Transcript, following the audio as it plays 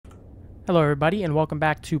Hello everybody and welcome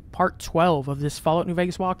back to part 12 of this Fallout New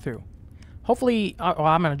Vegas walkthrough. Hopefully,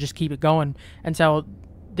 I'm going to just keep it going until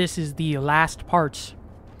this is the last parts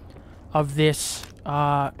of this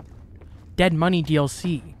Dead Money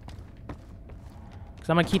DLC. Because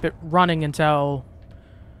I'm going to keep it running until,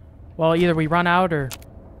 well, either we run out or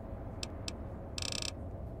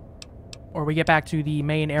we get back to the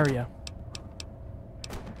main area.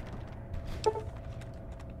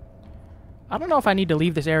 I don't know if I need to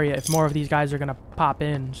leave this area if more of these guys are going to pop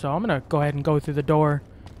in. So I'm going to go ahead and go through the door.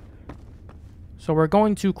 So we're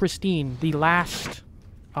going to Christine, the last,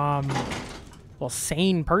 well,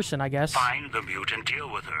 sane person, I guess. Find the mute and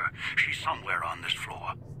deal with her. She's somewhere on this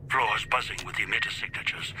floor. Floor's buzzing with emitter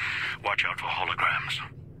signatures. Watch out for holograms.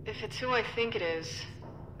 If it's who I think it is,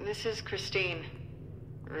 this is Christine.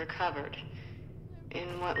 Recovered.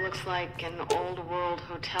 In what looks like an old world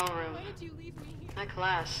hotel room. Why did you leave me here? High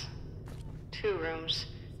class. 2 rooms.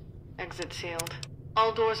 Exit sealed.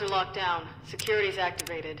 All doors are locked down. Security's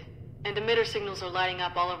activated. And emitter signals are lighting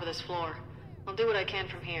up all over this floor. I'll do what I can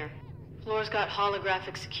from here. Floor's got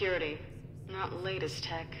holographic security. Not latest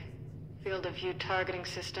tech. Field of view targeting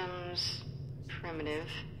systems. Primitive.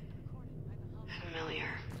 Familiar.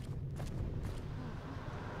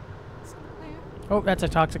 Sinclair? Oh, that's a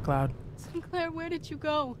toxic cloud. Sinclair, where did you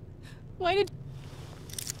go? Why did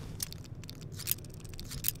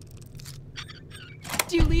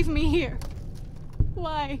you leave me here?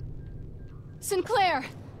 Why? Sinclair!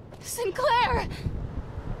 Sinclair! I'm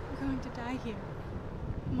going to die here,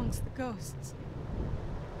 amongst the ghosts.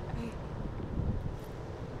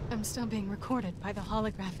 I'm still being recorded by the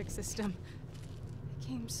holographic system. I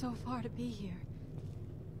came so far to be here.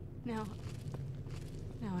 Now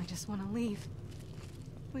I just want to leave.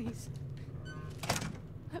 Please.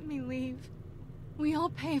 Let me leave. We all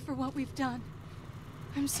pay for what we've done.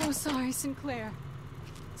 I'm so sorry, Sinclair.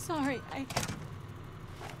 Sorry,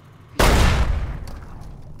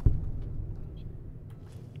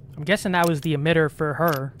 I'm guessing that was the emitter for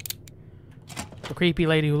her. The creepy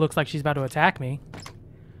lady who looks like she's about to attack me.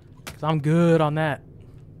 Because I'm good on that.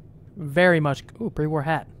 Very much... Ooh, pre-war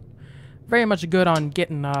hat. Very much good on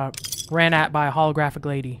getting ran at by a holographic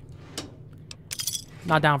lady.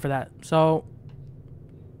 Not down for that. So,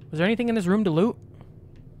 was there anything in this room to loot?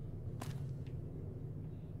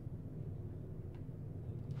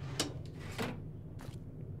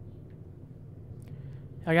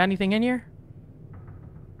 I got anything in here?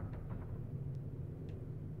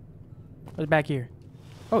 What's back here?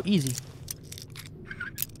 Oh, easy.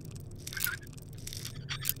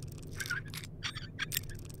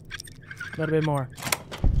 A little bit more.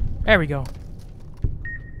 There we go.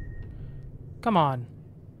 Come on.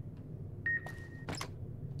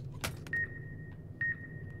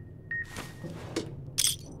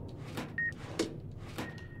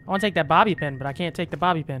 I want to take that bobby pin, but I can't take the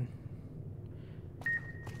bobby pin.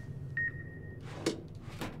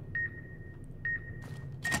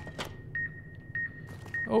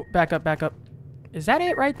 Oh, back up, back up. Is that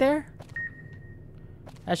it right there?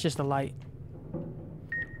 That's just a light.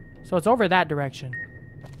 So it's over that direction.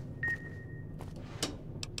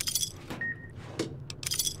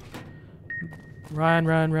 Run,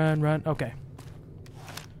 run, run, run. Okay.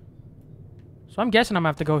 So I'm guessing I'm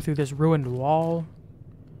going to have to go through this ruined wall.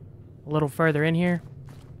 A little further in here.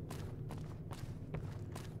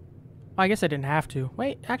 Oh, I guess I didn't have to.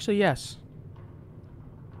 Wait, actually, yes.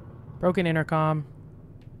 Broken intercom.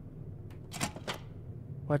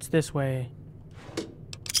 What's this way?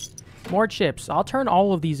 More chips. I'll turn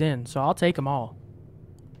all of these in, so I'll take them all.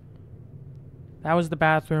 That was the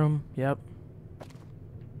bathroom. Yep.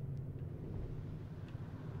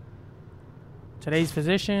 Today's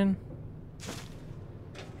physician.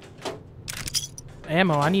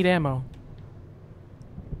 Ammo. I need ammo.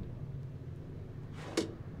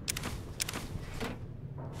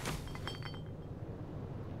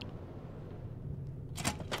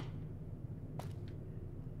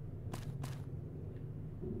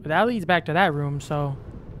 But that leads back to that room, so...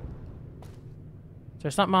 Is there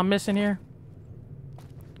something I'm missing here?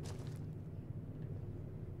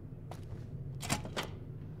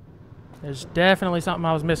 There's definitely something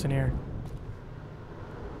I was missing here.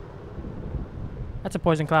 That's a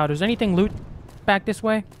poison cloud. Is there anything loot back this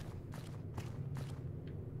way?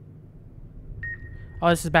 Oh,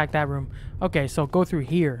 this is back that room. Okay, so go through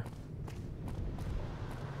here.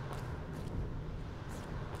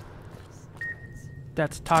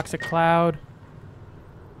 That's toxic cloud.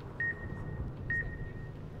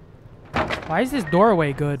 Why is this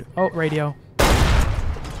doorway good? Oh, radio.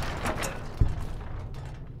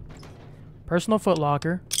 Personal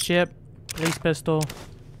footlocker. Chip. Police pistol.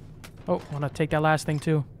 Oh, want to take that last thing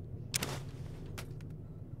too.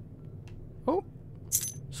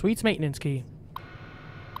 Suite's maintenance key.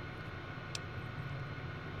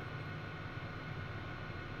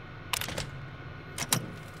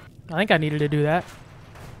 I think I needed to do that.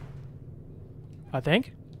 I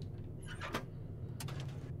think.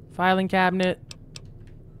 Filing cabinet.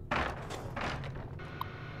 Let's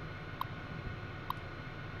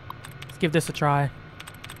give this a try.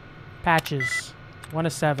 Patches. 1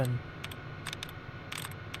 of 7.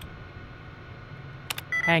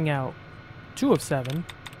 Hangout. 2 of 7.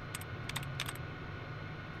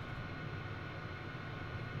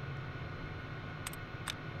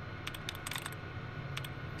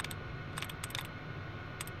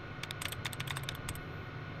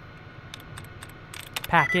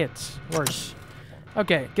 Packets. Worse.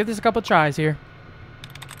 Okay, give this a couple tries here.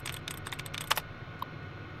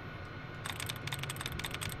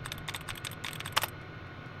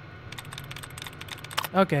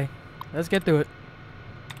 Okay, let's get through it.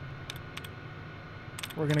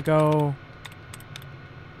 We're gonna go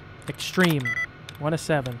extreme. 1 of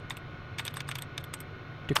 7.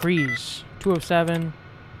 Decrease. 2 of 7.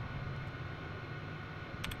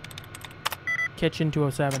 Kitchen. 2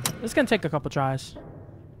 of 7. This is gonna take a couple tries.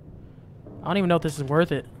 I don't even know if this is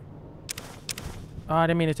worth it. Oh, I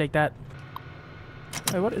didn't mean to take that.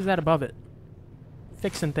 Wait, what is that above it?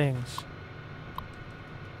 Fixing things.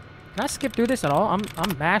 Can I skip through this at all?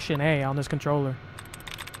 I'm mashing A on this controller.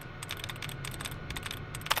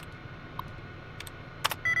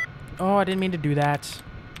 Oh, I didn't mean to do that.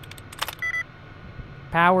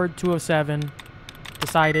 Powered. 2 of 7.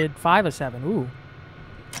 Decided. 5 of 7. Ooh.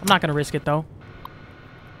 I'm not gonna risk it though.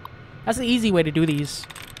 That's the easy way to do these.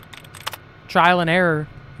 Trial and error.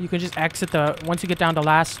 You can just exit the... Once you get down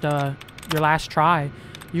to your last try,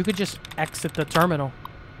 you could just exit the terminal.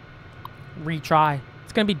 Retry.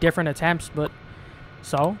 It's going to be different attempts, but...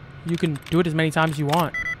 So, you can do it as many times as you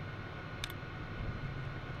want.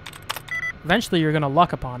 Eventually, you're going to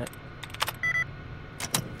luck upon it.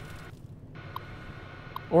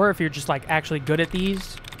 Or if you're just, like, actually good at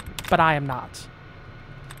these. But I am not.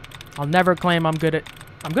 I'll never claim I'm good at...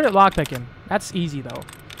 I'm good at lockpicking. That's easy, though.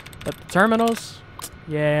 But the terminals,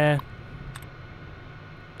 yeah.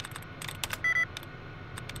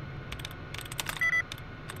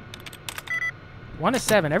 One of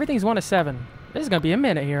 7. Everything's 1 of 7. This is gonna be a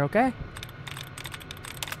minute here, okay?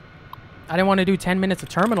 I didn't want to do 10 minutes of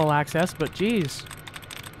terminal access, but geez,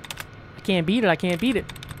 I can't beat it. I can't beat it.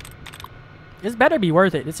 This better be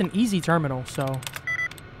worth it. It's an easy terminal, so.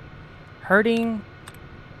 Hurting.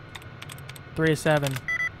 3 of 7.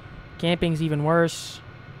 Camping's even worse.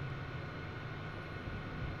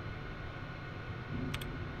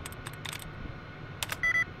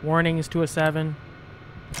 Warnings. 2 of 7.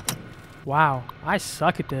 Wow, I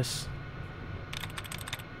suck at this.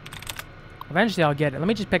 Eventually I'll get it. Let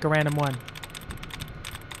me just pick a random one.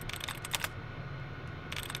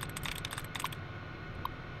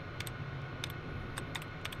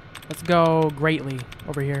 Let's go greatly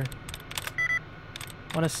over here.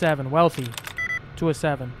 1 of 7. Wealthy. 2 of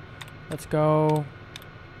 7. Let's go.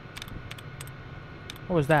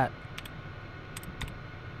 What was that?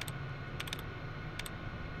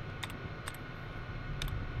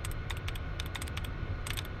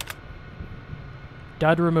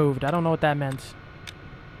 Dud removed. I don't know what that meant.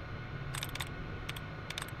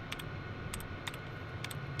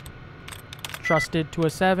 Trusted. 2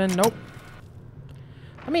 of 7. Nope.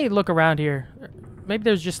 Let me look around here. Maybe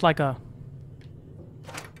there's just like a...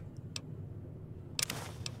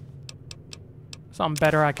 something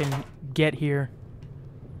better I can get here.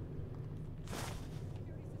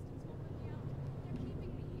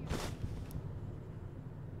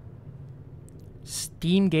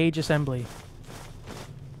 Steam gauge assembly.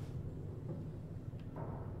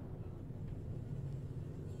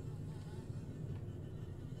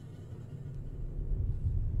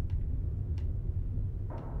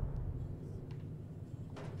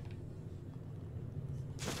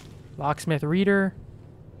 Locksmith reader.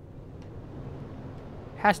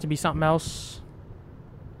 Has to be something else.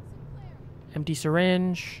 Empty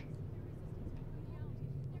syringe.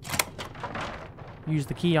 Use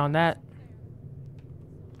the key on that.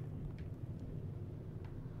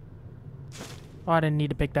 Oh, I didn't need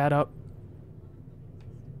to pick that up.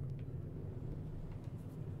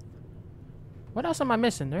 What else am I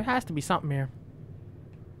missing? There has to be something here.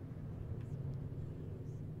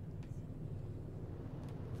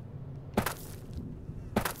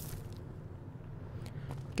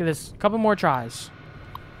 Give this a couple more tries.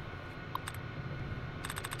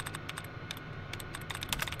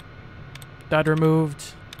 Dud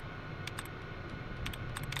removed.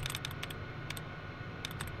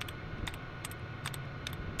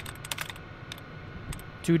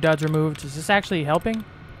 2 duds removed. Is this actually helping?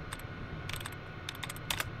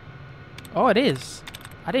 Oh, it is.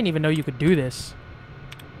 I didn't even know you could do this.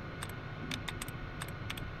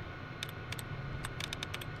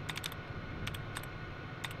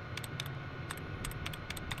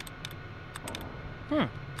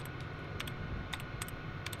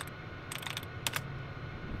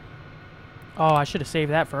 Oh, I should have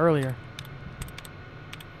saved that for earlier.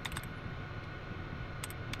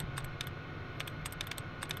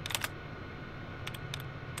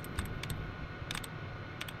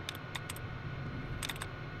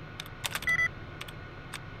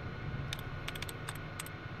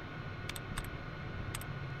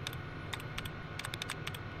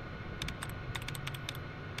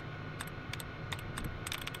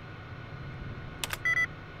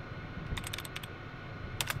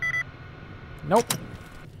 Nope.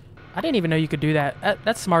 I didn't even know you could do that.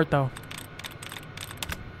 That's smart, though.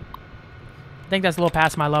 I think that's a little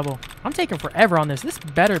past my level. I'm taking forever on this. This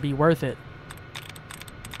better be worth it.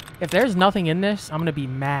 If there's nothing in this, I'm going to be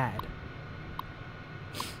mad.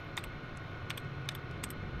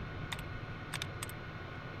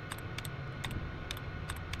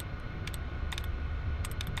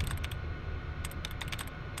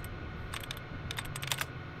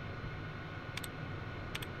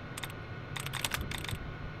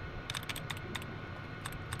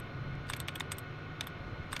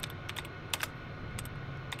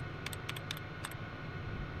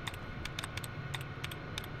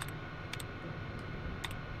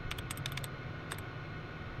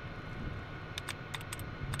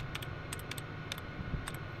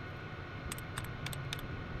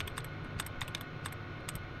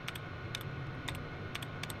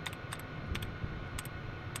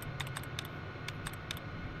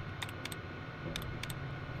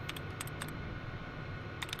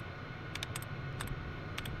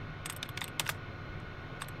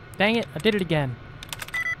 Dang it, I did it again.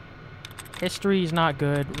 History is not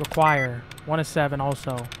good. Require. 1 of 7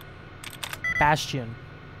 also. Bastion.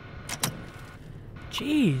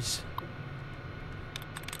 Jeez.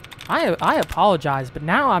 I apologize, but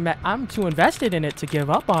now I'm too invested in it to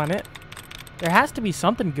give up on it. There has to be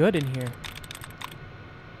something good in here.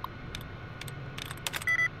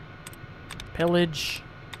 Pillage.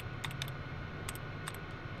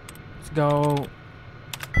 Let's go.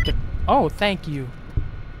 Oh, thank you.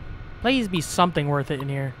 Please be something worth it in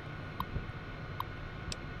here.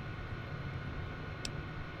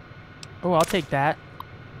 Oh, I'll take that.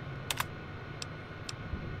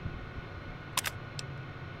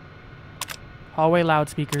 Hallway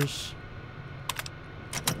loudspeakers.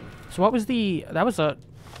 So what was the... That was a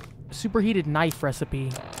superheated knife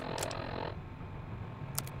recipe.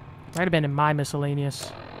 Might have been in my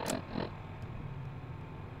miscellaneous.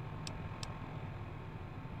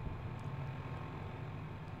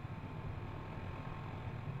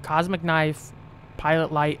 Cosmic knife,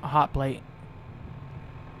 pilot light, hot plate.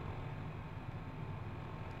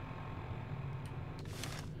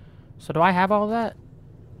 So do I have all that?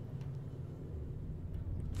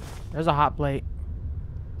 There's a hot plate.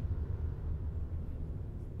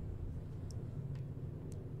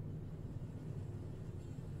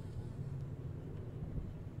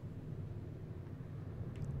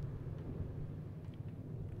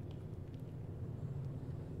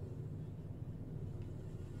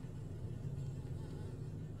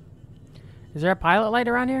 Is there a pilot light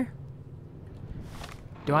around here?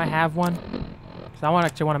 Do I have one? Because I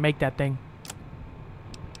actually want to make that thing.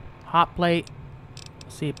 Hot plate.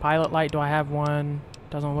 Let's see, pilot light. Do I have one?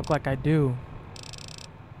 Doesn't look like I do.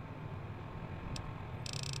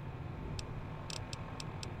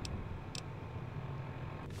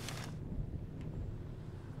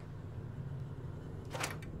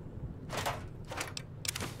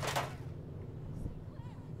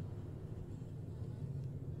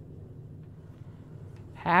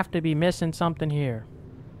 Have to be missing something here.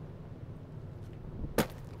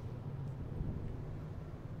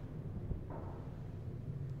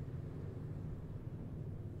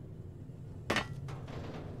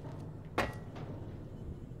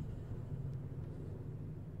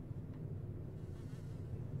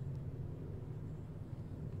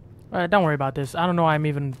 Don't worry about this. I don't know why I'm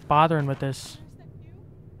even bothering with this.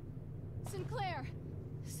 Sinclair!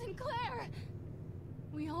 Sinclair!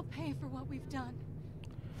 We all pay for what we've done.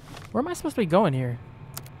 Where am I supposed to be going here?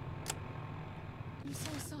 I'm so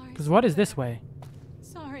sorry. Because what is this way?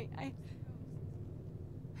 Sorry, I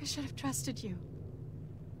should have trusted you.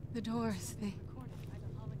 The doors,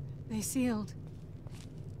 they sealed.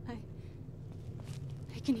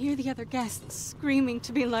 I can hear the other guests screaming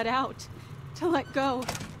to be let out, to let go.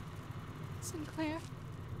 Sinclair?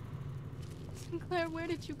 Sinclair, where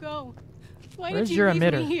did you go? Why Where's did you your leave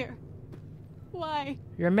emitter? me here? Why?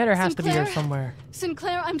 Your emitter has to be here Sinclair? somewhere.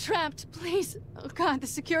 Sinclair, I'm trapped. Please. Oh God, the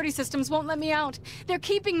security systems won't let me out. They're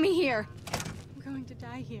keeping me here. I'm going to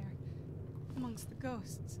die here, amongst the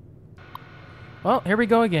ghosts. Well, here we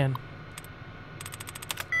go again.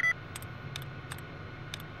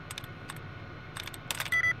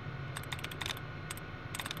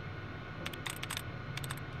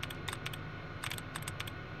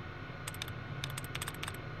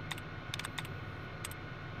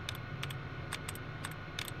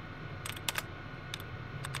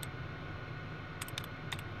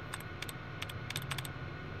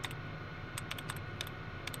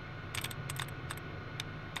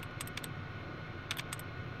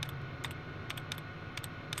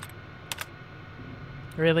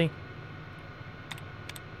 Really?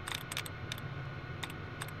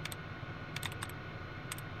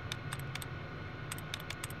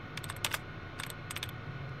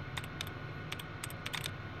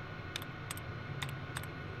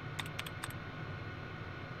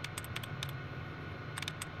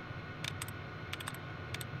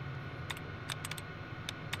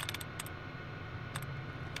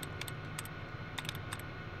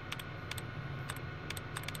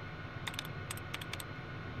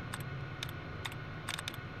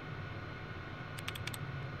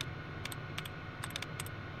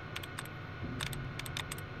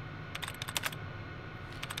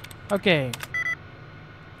 Okay.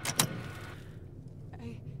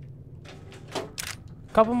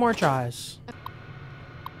 Couple more tries.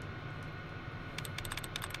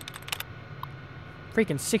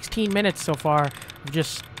 Freaking 16 minutes so far of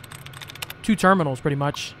just 2 terminals, pretty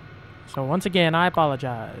much. So once again, I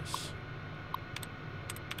apologize.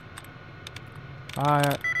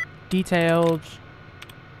 Detailed.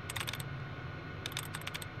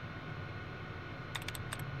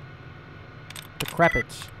 Decrepit.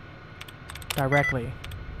 Directly.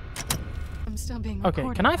 I'm still being Okay,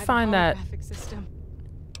 recorded can I by the find that- holographic system.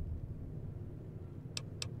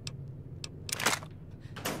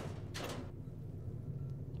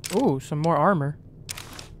 Ooh, some more armor.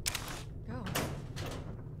 Go.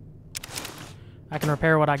 I can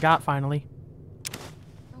repair what I got finally.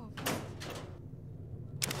 Go.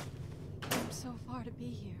 I'm so far to be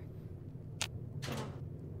here.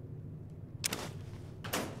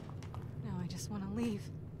 Now I just want to leave.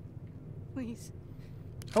 Please,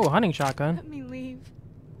 Oh, hunting shotgun. let me leave.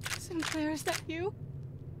 Sinclair, is that you?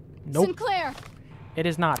 Nope, Sinclair! it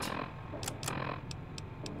is not.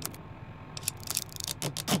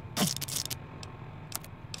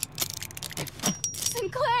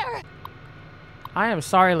 Sinclair! I am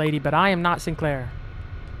sorry, lady, but I am not Sinclair.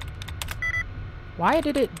 Why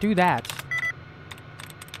did it do that?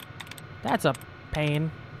 That's a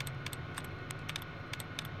pain.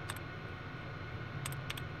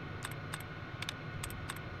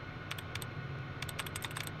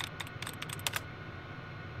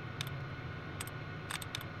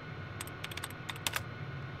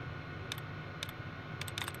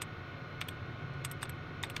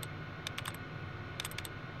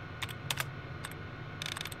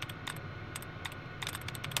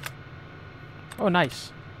 Oh,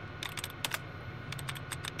 nice.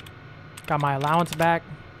 Got my allowance back.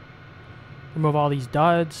 Remove all these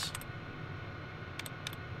duds.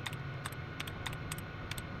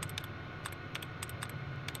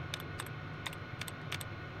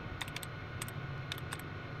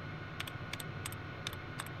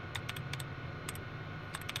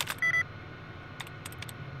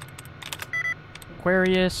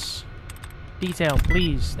 Aquarius. Detail,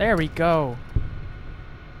 please. There we go.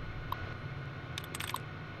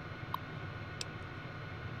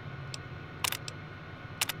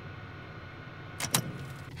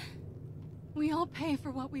 We all pay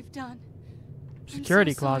for what we've done.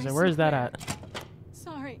 Security I'm so closet. sorry, Where is that Sinclair. at?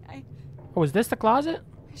 Sorry, Oh, is this the closet?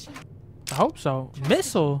 I should... I hope so.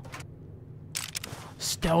 Missile.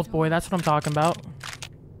 Stealth boy. That's what I'm talking about.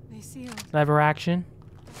 They sealed. Lever action.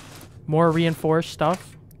 More reinforced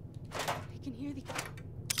stuff. I can hear the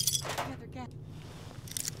other gas.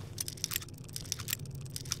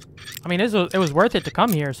 I mean, it was worth it to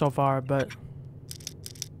come here so far, but...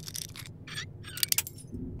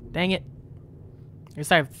 Dang it. I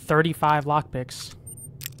guess I have 35 lockpicks.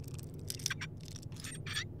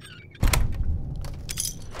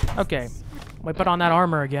 Okay. We put on that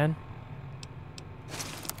armor again.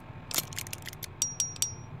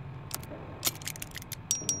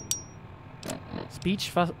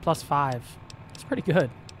 Speech plus 5. That's pretty good.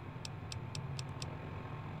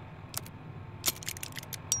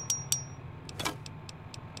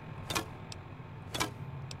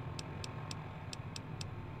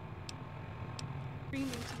 screaming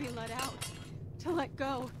to be let out, to let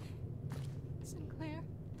go. Sinclair?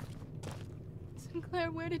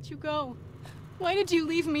 Sinclair, where did you go? Why did you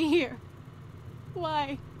leave me here?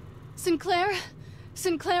 Why? Sinclair?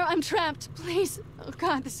 Sinclair, I'm trapped. Please. Oh,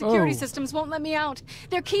 God, the security systems won't let me out.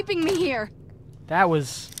 They're keeping me here. That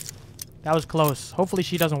was close. Hopefully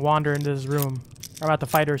she doesn't wander into this room. I'm about to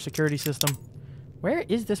fight her security system. Where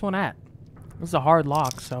is this one at? This is a hard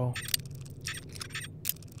lock, so...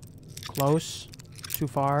 Close. Too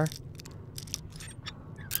far.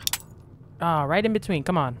 Ah, right in between.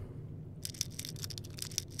 Come on.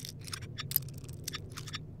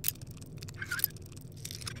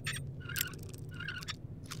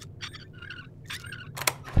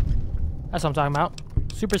 That's what I'm talking about.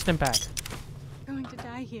 Super stim pack. I'm going to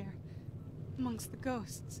die here, amongst the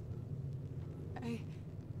ghosts.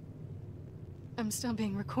 I'm still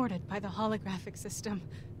being recorded by the holographic system.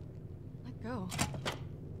 Let go.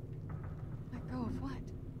 Let go of what?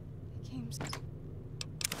 I came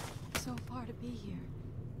so far to be here.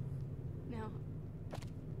 Now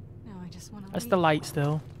I just want to That's leave. the light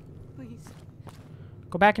still. Please.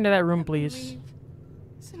 Go back into that room, Let me please. leave.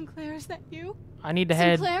 Sinclair, is that you? I need to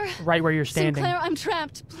head Sinclair? right where you're standing. Sinclair, I'm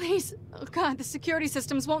trapped. Please. Oh, God, the security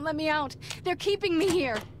systems won't let me out. They're keeping me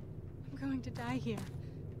here. I'm going to die here,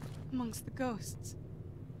 amongst the ghosts.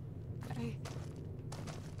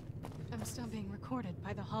 I'm still being recorded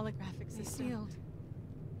by the holographic system. Sealed.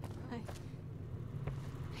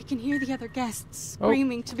 I can hear the other guests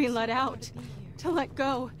screaming to be let out, to let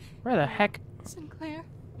go. Where the heck? Sinclair?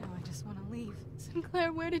 No, I just want to leave.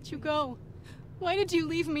 Sinclair, where did you go? Why did you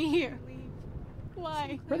leave me here?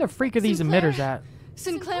 Why? Where the freak are these Sinclair? emitters at?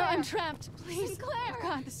 Sinclair, I'm trapped. Please. Sinclair! Oh,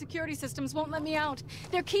 God, the security systems won't let me out.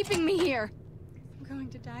 They're keeping me here. I'm going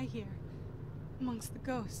to die here, amongst the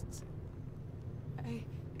ghosts.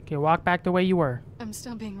 Okay, walk back the way you were. I'm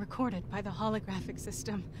still being recorded by the holographic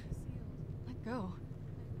system. Let go.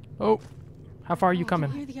 Oh, how far are you I coming?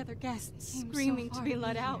 can hear the other guests screaming to be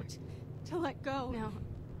let out, to let go.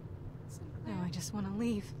 No, I just want to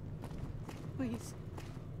leave. Please.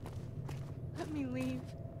 Let me leave.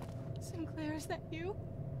 Sinclair, is that you?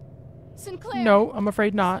 Sinclair! No, I'm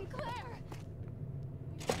afraid not. Sinclair!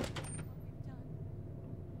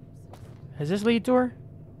 Does this lead to her?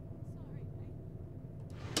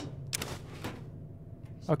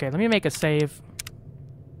 Okay, let me make a save.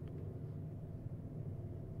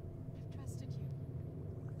 I've trusted you.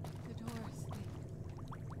 The doors,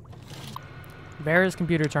 Vera's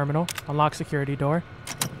computer terminal. Unlock security door.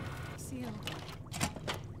 sealed.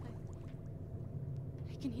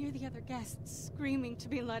 I can hear the other guests screaming to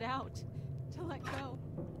be let out, to let go.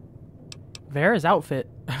 Vera's outfit.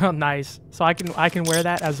 Nice. So I can wear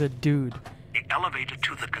that as a dude. The elevator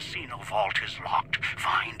to the casino vault is locked.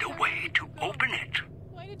 Find a way to open it.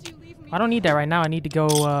 Why did you leave me? I don't need that right now. I need to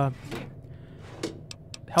go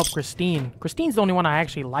help Christine. Christine's the only one I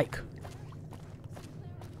actually like.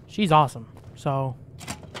 She's awesome. So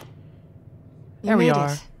there we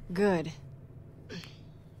are. Good.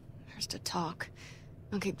 There's to talk.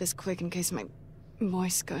 I'll keep this quick in case my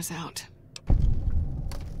voice goes out.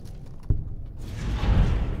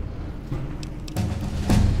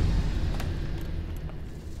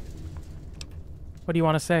 What do you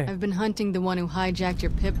want to say? I've been hunting the one who hijacked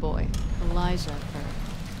your Pip-Boy, Elijah,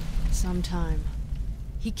 for some time.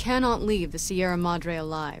 He cannot leave the Sierra Madre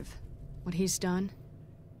alive. What he's done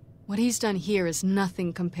here is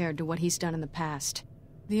nothing compared to what he's done in the past.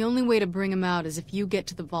 The only way to bring him out is if you get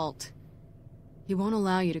to the vault. He won't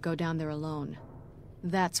allow you to go down there alone.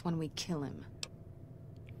 That's when we kill him.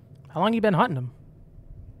 How long you been hunting him?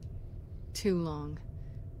 Too long.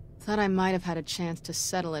 Thought I might have had a chance to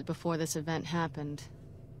settle it before this event happened.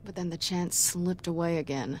 But then the chance slipped away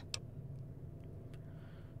again.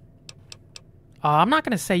 I'm not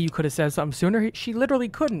going to say you could have said something sooner. She literally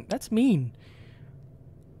couldn't. That's mean.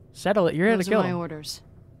 Settle it. You're here to Those kill are my him. orders.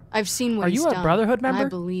 I've seen what Are he's you a done, Brotherhood and I member?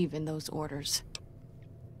 believe in those orders.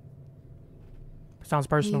 Sounds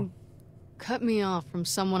personal. He cut me off from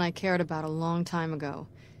someone I cared about a long time ago.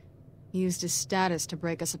 He used his status to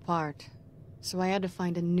break us apart. So I had to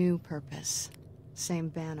find a new purpose. Same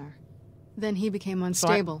banner. Then he became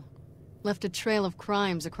unstable. Left a trail of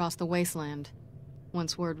crimes across the wasteland.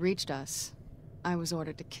 Once word reached us, I was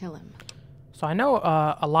ordered to kill him. So I know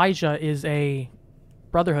Elijah is a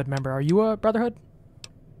Brotherhood member. Are you a Brotherhood?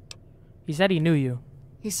 He said he knew you.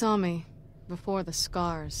 He saw me, before the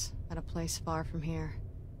scars, at a place far from here.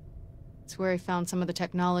 It's where he found some of the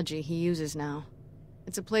technology he uses now.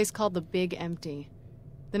 It's a place called the Big Empty.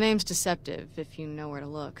 The name's deceptive, if you know where to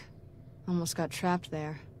look. Almost got trapped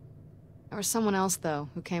there. There was someone else, though,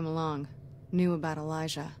 who came along. Knew about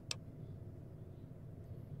Elijah.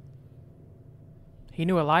 He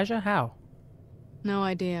knew Elijah? How? No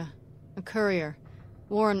idea. A courier.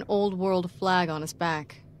 Wore an old world flag on his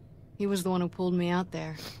back. He was the one who pulled me out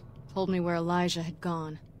there. Told me where Elijah had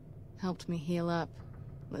gone. Helped me heal up.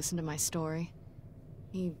 Listened to my story.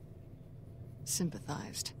 He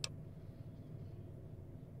sympathized.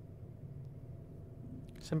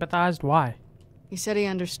 Sympathized? Why? He said he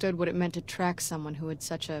understood what it meant to track someone who had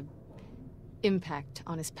such a impact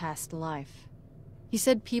on his past life. He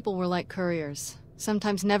said people were like couriers,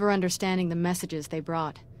 sometimes never understanding the messages they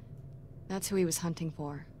brought. That's who he was hunting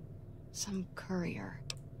for. Some courier.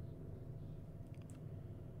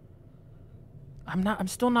 I'm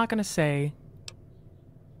still not gonna say.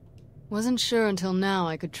 Wasn't sure until now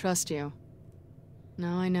I could trust you.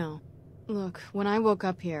 Now I know. Look, when I woke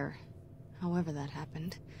up here, however that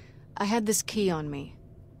happened, I had this key on me.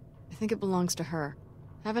 I think it belongs to her.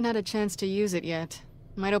 Haven't had a chance to use it yet.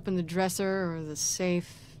 Might open the dresser or the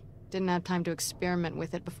safe. Didn't have time to experiment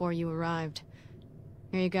with it before you arrived.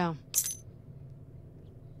 Here you go.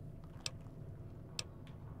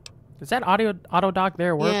 Does that auto dock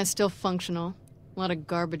there work? Yeah, still functional. A lot of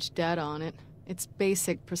garbage data on it. Its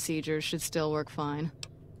basic procedures should still work fine.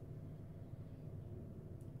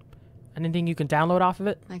 Anything you can download off of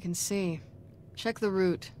it? I can see. Check the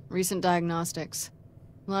route. Recent diagnostics.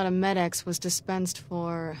 A lot of Med-X was dispensed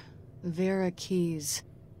for Vera Keys.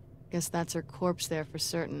 Guess that's her corpse there for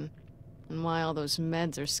certain. And why all those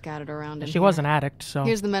meds are scattered around in She here. was an addict, so...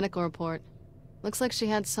 Here's the medical report. Looks like she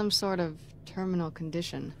had some sort of terminal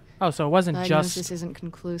condition. Oh, so it wasn't Diagnosis just isn't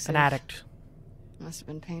conclusive. an addict. Must have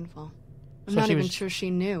been painful. I'm So not she even was- sure she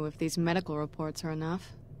knew if these medical reports are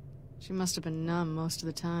enough. She must have been numb most of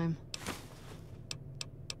the time.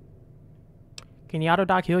 Can you auto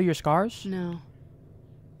dock heal your scars? No.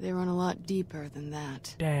 They run a lot deeper than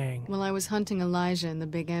that. Dang. While I was hunting Elijah in the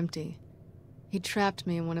Big Empty, he trapped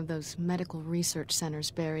me in one of those medical research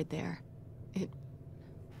centers buried there. It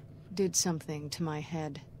did something to my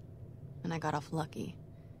head, and I got off lucky.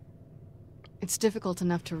 It's difficult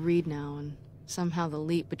enough to read now, and somehow the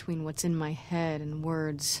leap between what's in my head and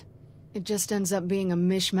words, it just ends up being a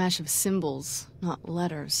mishmash of symbols, not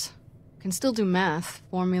letters. Can still do math,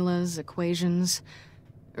 formulas, equations.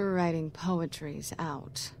 Writing poetry's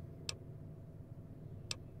out.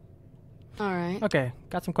 Alright. Okay,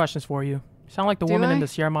 got some questions for you. Sound like the Do woman I? in the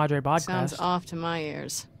Sierra Madre podcast. Sounds off to my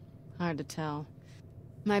ears. Hard to tell.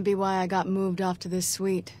 Might be why I got moved off to this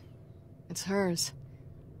suite. It's hers.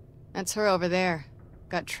 That's her over there.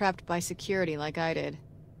 Got trapped by security like I did.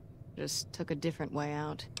 Just took a different way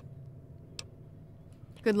out.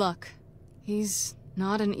 Good luck. He's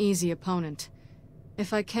not an easy opponent.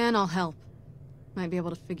 If I can, I'll help. Might be able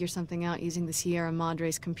to figure something out using the Sierra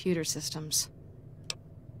Madre's computer systems.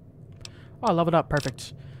 Oh, I leveled up.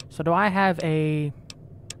 Perfect. So do I have a...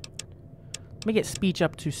 Let me get speech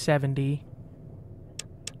up to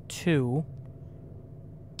 72.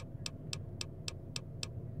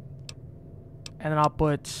 And then I'll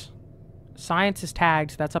put... Science is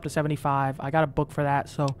tagged, so that's up to 75. I got a book for that,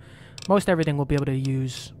 so most everything we'll be able to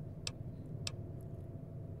use.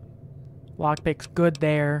 Lockpick's good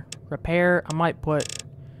there. Repair, I might put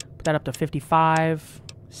that up to 55.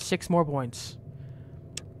 6 more points.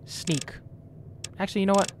 Sneak. Actually, you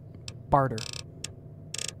know what? Barter.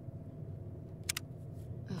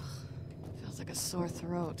 Feels like a sore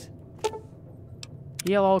throat.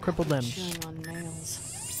 Heal all crippled limbs. Chewing on nails.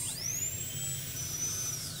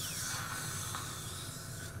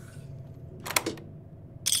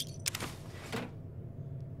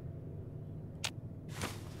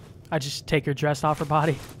 I just take your dress off her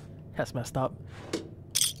body. That's messed up.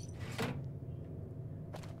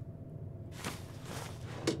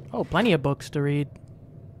 Oh, plenty of books to read.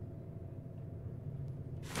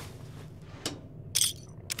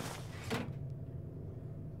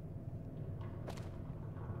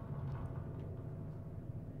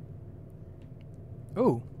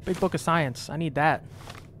 Ooh, big book of science. I need that.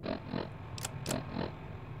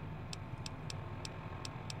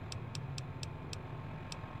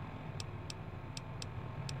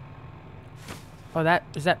 Oh,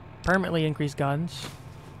 is that permanently increased guns?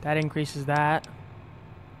 That increases that.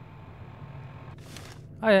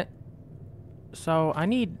 Alright. So, I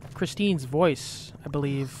need Christine's voice, I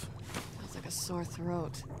believe. Feels like a sore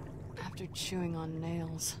throat after chewing on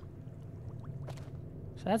nails.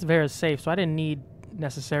 So that's Vera's safe, so I didn't need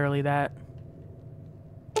necessarily that.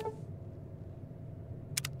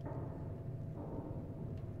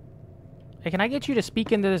 Hey, can I get you to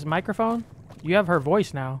speak into this microphone? You have her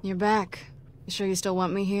voice now. You're back. You sure you still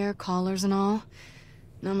want me here, callers and all?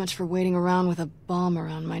 Not much for waiting around with a bomb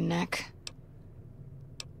around my neck.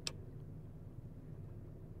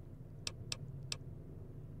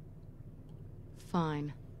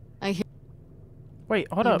 Fine. I hear Wait,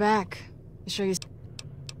 hold you're up. back. You sure you...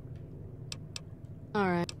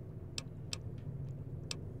 Alright.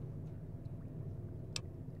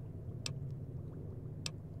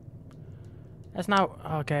 That's not...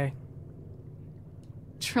 Okay.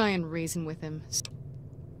 Try and reason with him.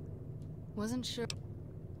 Wasn't sure...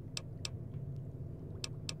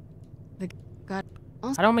 The god...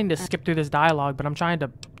 I don't mean to skip through this dialogue, but I'm trying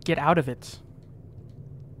to get out of it.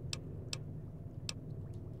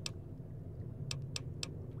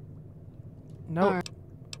 No. Alright.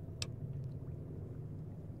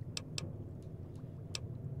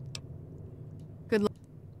 Good luck.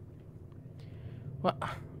 What?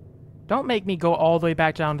 Don't make me go all the way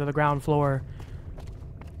back down to the ground floor.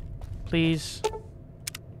 Please.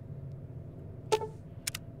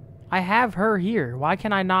 I have her here. Why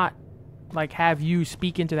can I not, like, have you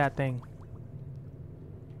speak into that thing?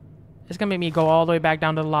 It's gonna make me go all the way back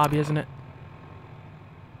down to the lobby, isn't it?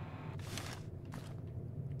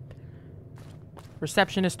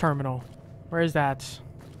 Receptionist terminal. Where is that?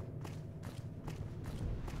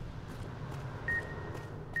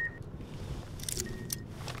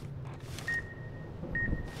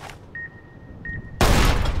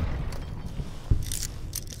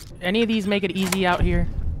 Any of these make it easy out here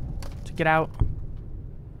to get out?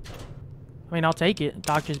 I mean, I'll take it.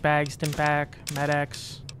 Doctor's bag, stim pack,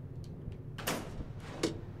 Med-X.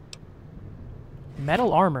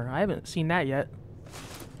 Metal armor. I haven't seen that yet.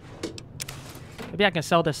 Maybe I can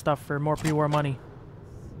sell this stuff for more pre-war money.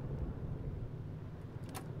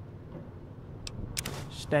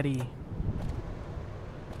 Steady.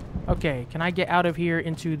 Okay, can I get out of here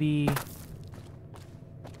into the...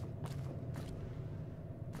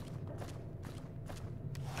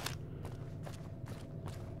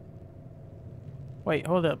 Wait,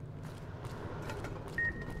 hold up.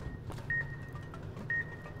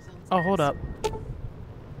 Oh, hold up.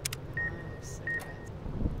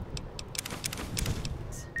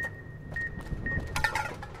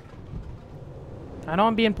 I know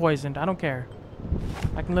I'm being poisoned. I don't care.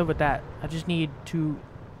 I can live with that. I just need to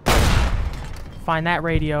find that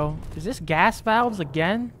radio. Is this gas valves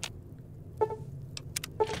again?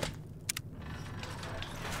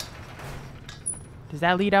 Does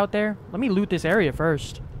that lead out there? Let me loot this area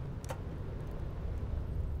first.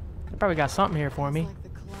 They probably got something here for me.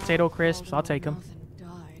 Potato crisps. I'll take them.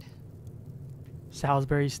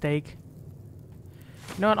 Salisbury steak.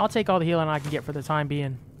 You know what? I'll take all the healing I can get for the time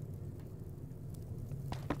being.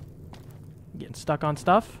 Getting stuck on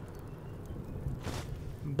stuff.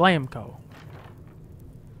 Blamco.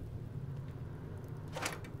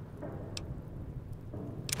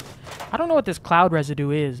 I don't know what this cloud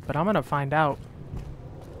residue is, but I'm gonna find out.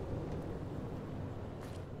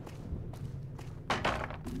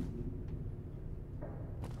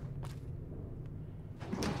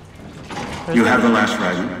 You have the last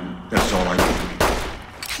fragment. That's all I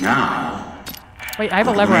need. Now... Wait, I have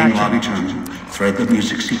a the lever main action. lobby terminal. Thread the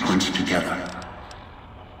music sequence together.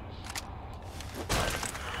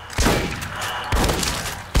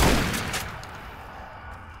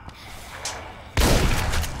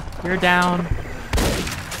 You're down.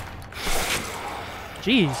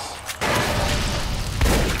 Jeez.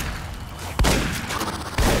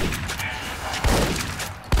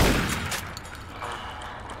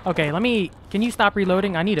 Okay, let me... Can you stop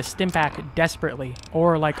reloading? I need a stim pack desperately.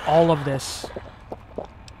 Or, like, all of this.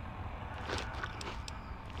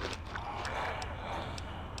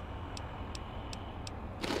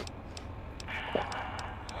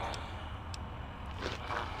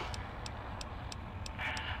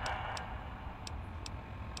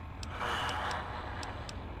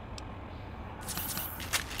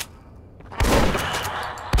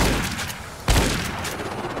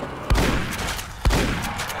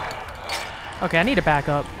 Okay, I need to back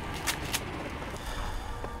up.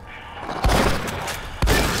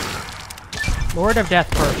 Lord of Death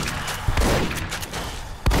perk.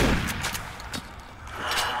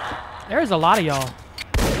 There's a lot of y'all.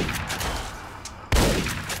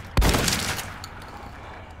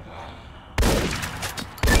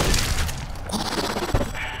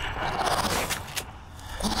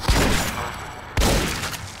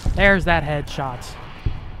 There's that headshot.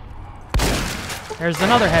 There's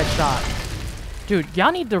another headshot. Dude,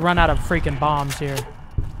 y'all need to run out of freaking bombs here.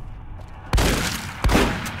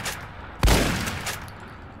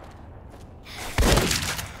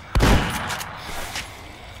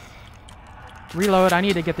 Reload, I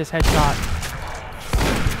need to get this headshot.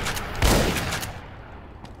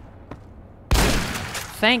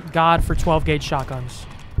 Thank God for 12 gauge shotguns.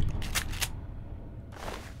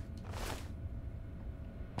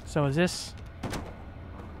 So is this...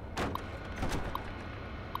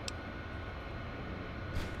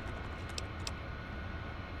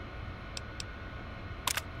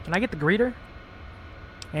 Can I get the greeter?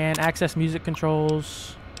 And access music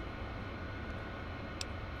controls.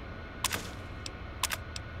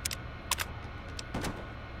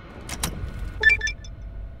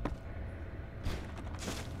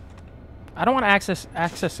 I don't want to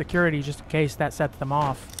access security just in case that sets them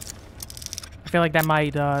off. I feel like that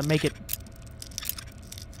might make it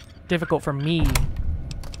difficult for me.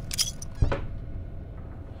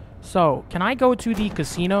 So, can I go to the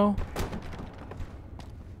casino?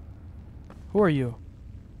 Who are you?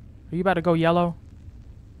 Are you about to go yellow?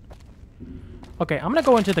 Okay, I'm gonna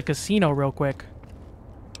go into the casino real quick.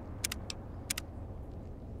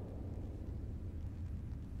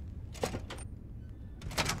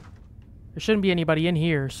 There shouldn't be anybody in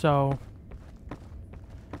here, so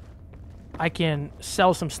I can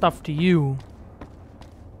sell some stuff to you.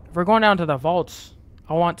 If we're going down to the vaults,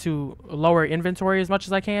 I want to lower inventory as much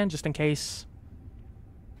as I can, just in case.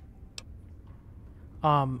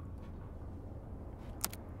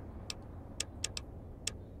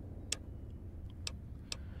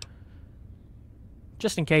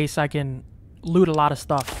 Just in case I can loot a lot of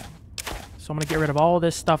stuff. So I'm gonna get rid of all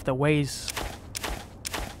this stuff that weighs.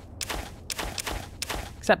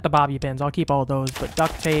 Except the bobby pins. I'll keep all those. But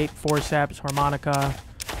duct tape, forceps, harmonica,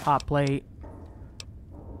 hot plate.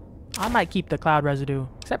 I might keep the cloud residue.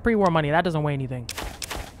 Except pre-war money. That doesn't weigh anything.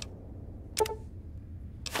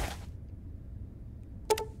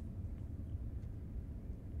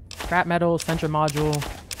 Scrap metal, sensor module.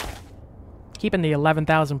 Keeping the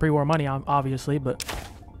 11,000 pre-war money, obviously, but...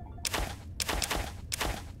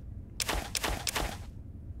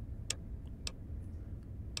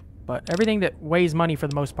 But everything that weighs money for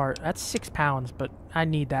the most part, that's 6 pounds, but I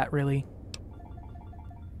need that, really.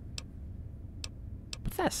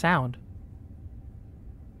 What's that sound?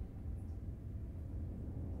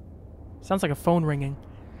 Sounds like a phone ringing.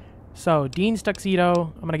 So, Dean's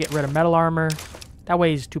tuxedo. I'm going to get rid of metal armor. That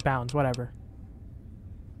weighs 2 pounds, whatever.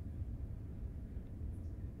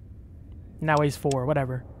 And that weighs 4,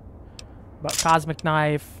 whatever. But cosmic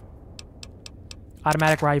knife.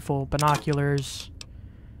 Automatic rifle. Binoculars.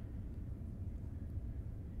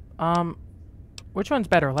 Which one's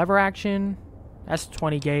better? Lever action? That's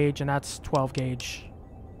 20 gauge and that's 12 gauge.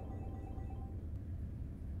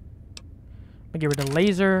 I'm gonna get rid of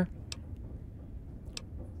laser.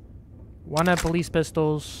 One of police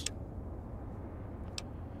pistols.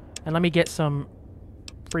 And let me get some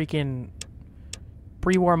freaking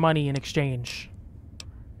pre-war money in exchange.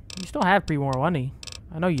 You still have pre-war money.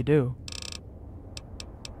 I know you do.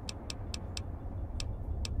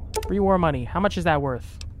 Pre-war money. How much is that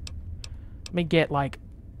worth? Let me get like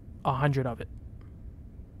 100 of it.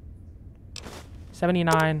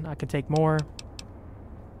 79. I can take more.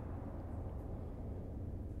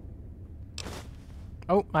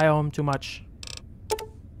 Oh, I owe him too much.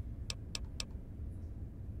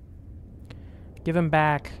 Give him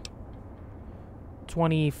back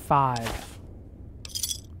 25.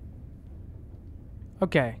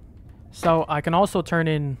 Okay. So I can also turn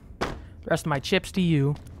in the rest of my chips to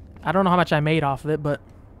you. I don't know how much I made off of it, but...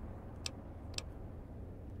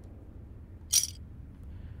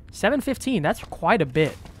 715, that's quite a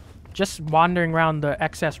bit. Just wandering around the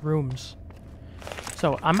excess rooms.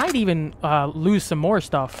 So I might even lose some more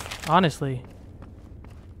stuff, honestly.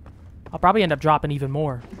 I'll probably end up dropping even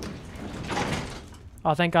more.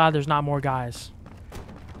 Oh, thank God there's not more guys.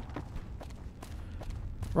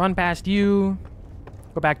 Run past you.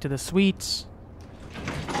 Go back to the suites.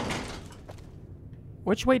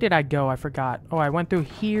 Which way did I go? I forgot. Oh, I went through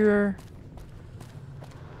here.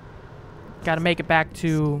 Gotta make it back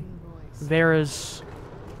to Vera's.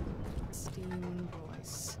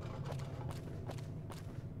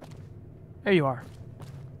 There you are.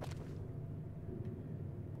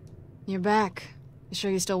 You're back. You sure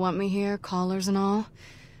you still want me here? Callers and all?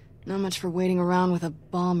 Not much for waiting around with a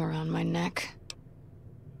bomb around my neck.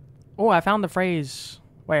 Oh, I found the phrase.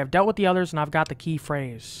 Wait, I've dealt with the others and I've got the key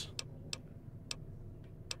phrase.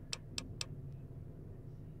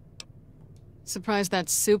 Surprised that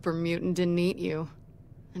super mutant didn't eat you.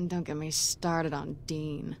 And don't get me started on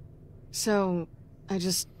Dean. So, I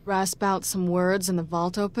just rasp out some words and the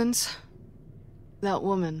vault opens? That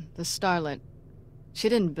woman, the starlet, she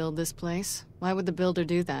didn't build this place. Why would the builder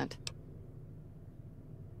do that?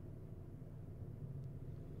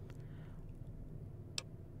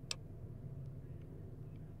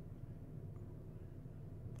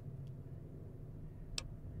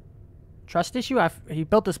 Trust issue? He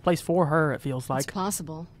built this place for her, it feels like. It's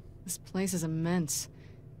possible. This place is immense.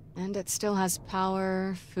 And it still has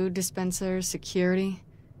power, food dispensers, security.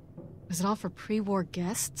 Was it all for pre-war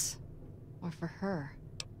guests? Or for her?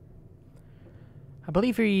 I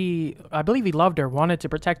believe he loved her, wanted to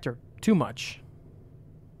protect her too much.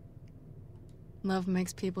 Love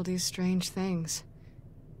makes people do strange things.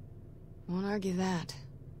 Won't argue that.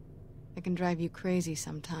 It can drive you crazy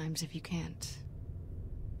sometimes if you can't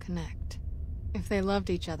connect. If they loved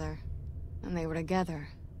each other, and they were together,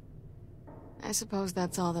 I suppose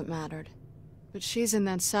that's all that mattered. But she's in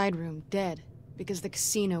that side room, dead, because the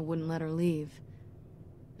casino wouldn't let her leave.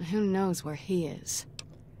 And who knows where he is.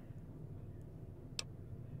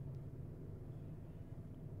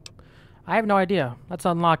 I have no idea. Let's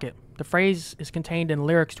unlock it. The phrase is contained in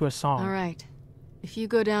lyrics to a song. All right. If you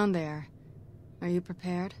go down there, are you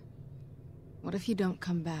prepared? What if you don't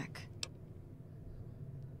come back?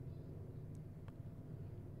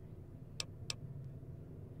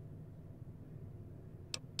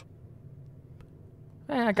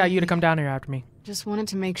 I got you to come down here after me. Just wanted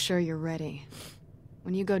to make sure you're ready.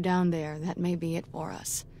 When you go down there, that may be it for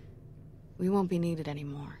us. We won't be needed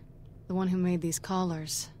anymore. The one who made these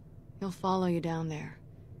collars, he'll follow you down there.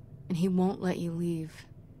 And he won't let you leave.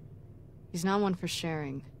 He's not one for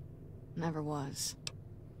sharing. Never was.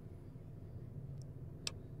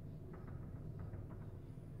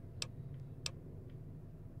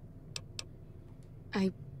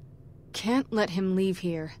 I can't let him leave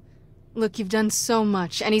here. Look, you've done so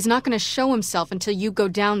much, and he's not gonna show himself until you go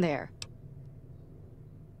down there.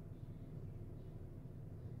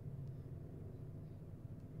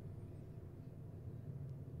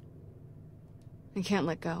 I can't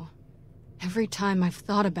let go. Every time I've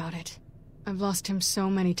thought about it, I've lost him so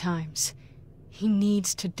many times. He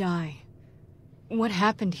needs to die. What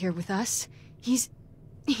happened here with us? He's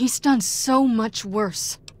done so much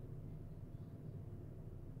worse.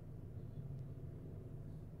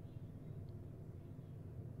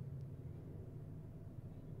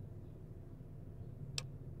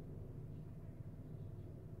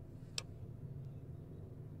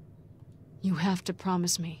 You have to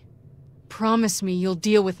promise me. Promise me you'll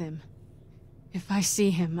deal with him. If I see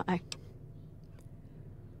him,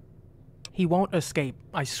 He won't escape,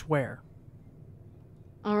 I swear.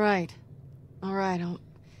 All right,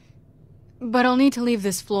 But I'll need to leave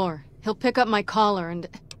this floor. He'll pick up my collar and...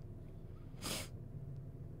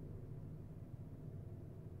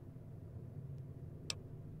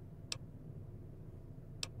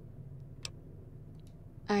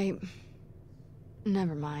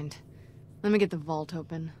 Never mind. Let me get the vault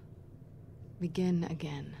open. Begin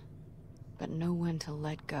again. But know when to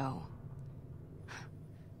let go.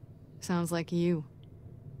 Sounds like you.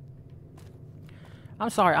 I'm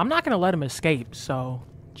sorry, I'm not gonna let him escape, so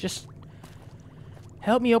just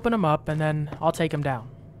help me open him up and then I'll take him down.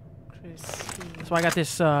 Christine. So I got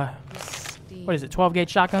this, what is it, 12-gauge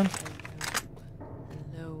shotgun?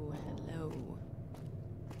 Hello.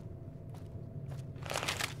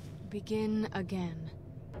 Begin again.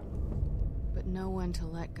 But know when to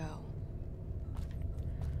let go.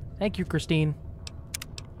 Thank you, Christine.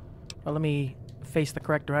 Well, let me face the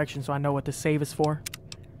correct direction so I know what this save is for.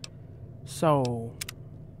 So,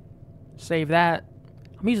 save that.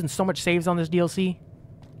 I'm using so much saves on this DLC.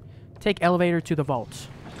 Take elevator to the vault.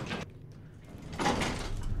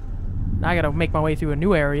 Now I gotta make my way through a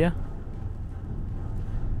new area.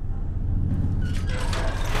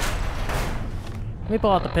 Let me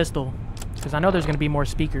pull out the pistol, because I know there's gonna be more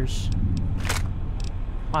speakers.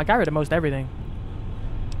 Well, I got rid of most everything.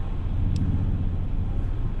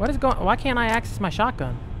 What is going? Why can't I access my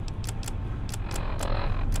shotgun?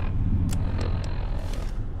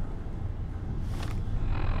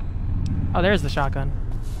 Oh, there's the shotgun.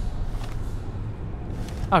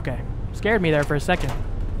 Okay. Scared me there for a second.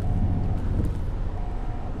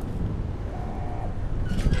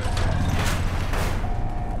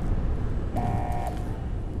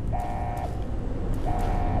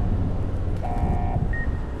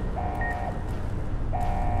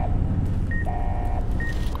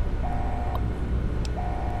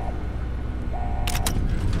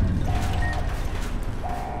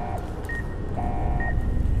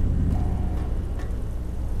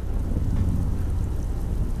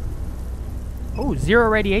 Ooh, 0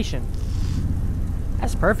 radiation.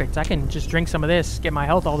 That's perfect. I can just drink some of this, get my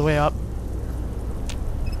health all the way up.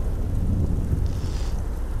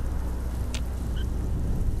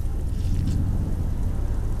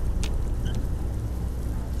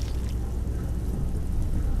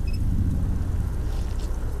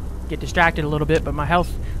 Get distracted a little bit, but my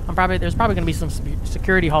health, there's probably going to be some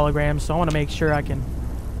security holograms, so I want to make sure I can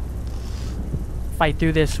fight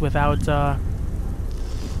through this without,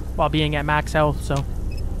 while being at max health, so.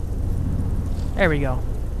 There we go.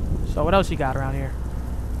 So what else you got around here?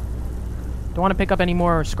 Don't want to pick up any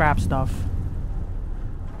more scrap stuff.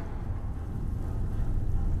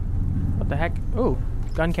 the heck? Ooh,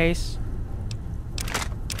 gun case.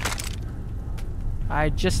 I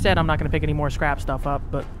just said I'm not going to pick any more scrap stuff up,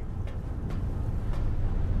 but...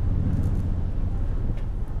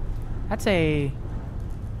 That's a...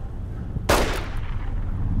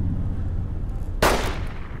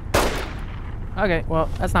 Okay, well,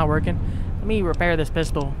 that's not working. Let me repair this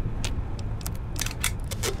pistol.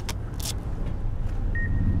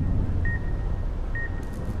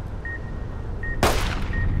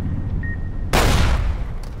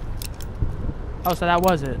 Oh, so that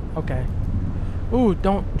was it. Okay. Ooh,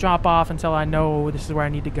 don't drop off until I know this is where I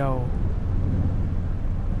need to go.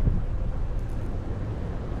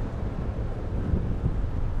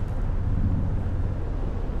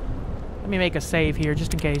 Let me make a save here,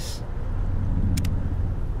 just in case.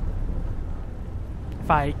 If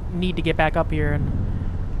I need to get back up here and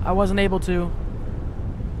I wasn't able to.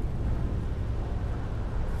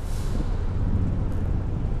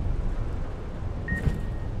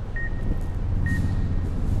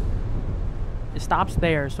 It stops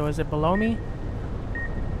there, so is it below me?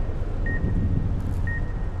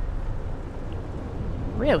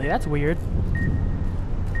 Really? That's weird.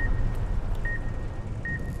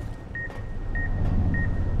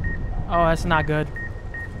 Oh, that's not good.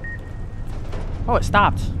 Oh, it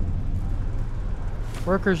stopped.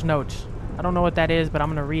 Worker's note. I don't know what that is, but I'm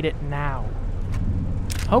gonna read it now.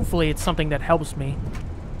 Hopefully it's something that helps me.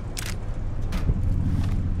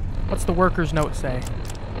 What's the worker's note say?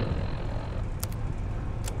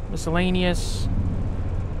 Miscellaneous.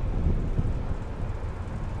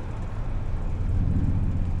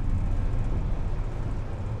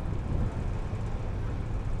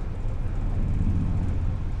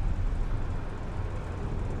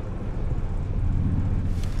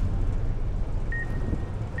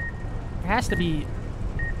 Has to be.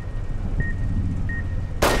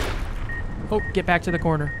 Oh, get back to the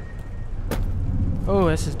corner. Oh,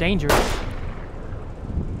 this is dangerous.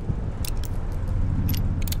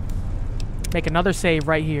 Make another save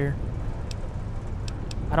right here.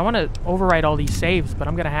 I don't want to overwrite all these saves, but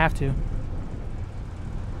I'm gonna have to.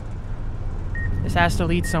 This has to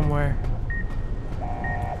lead somewhere.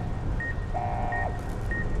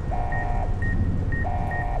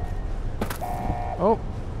 Oh.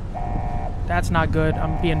 That's not good.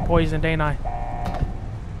 I'm being poisoned, ain't I?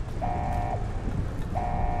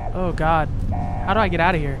 Oh, God. How do I get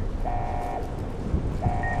out of here?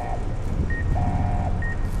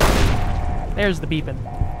 There's the beeping.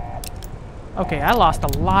 Okay, I lost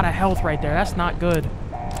a lot of health right there. That's not good.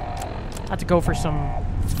 I have to go for some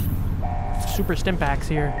super stim packs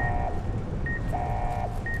here.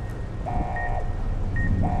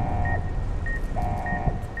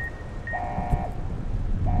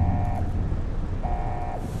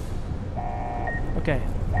 Okay.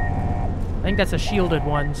 I think that's a shielded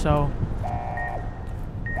one, so...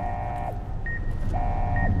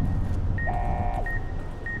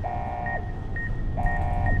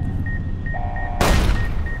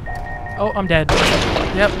 Oh, I'm dead.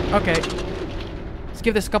 Yep, okay. Let's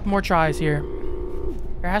give this a couple more tries here.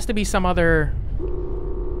 There has to be some other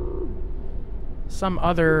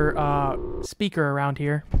speaker around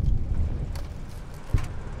here.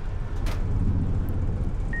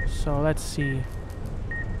 So let's see.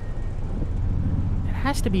 It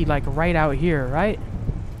has to be like right out here, right?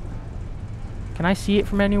 Can I see it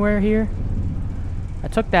from anywhere here? I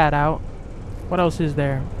took that out. What else is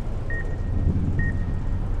there?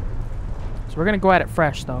 So we're gonna go at it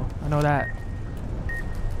fresh though. I know that.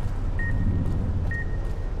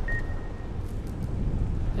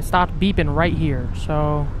 It stopped beeping right here,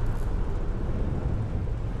 so...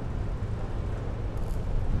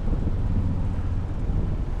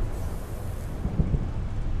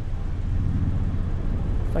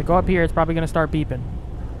 If I go up here, it's probably gonna start beeping.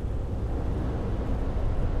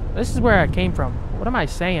 This is where I came from. What am I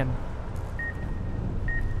saying?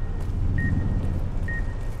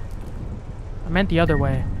 I meant the other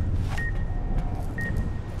way.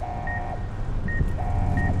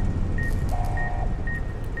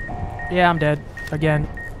 Yeah, I'm dead. Again.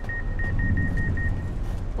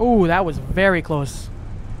 Oh, that was very close.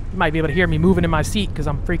 You might be able to hear me moving in my seat because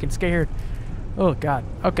I'm freaking scared. Oh, God.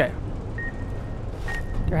 Okay.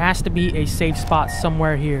 There has to be a safe spot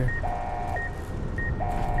somewhere here.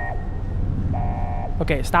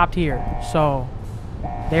 Okay, it stopped here. So,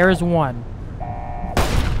 there's one.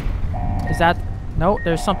 Is that... No,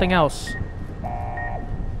 there's something else.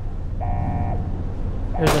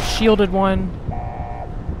 There's a shielded one.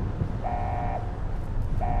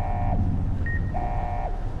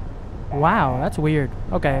 Wow, that's weird.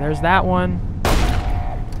 Okay, there's that one.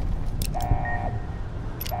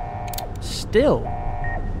 Still.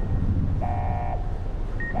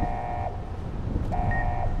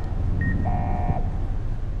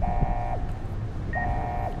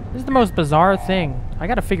 is the most bizarre thing. I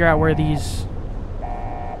gotta figure out where these...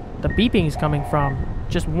 the beeping's coming from.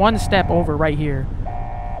 Just one step over right here.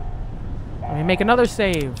 Let me make another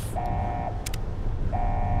save.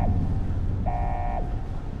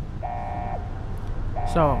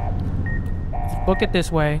 So, let's book it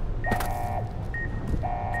this way.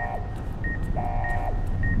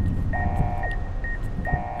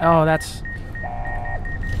 Oh, that's...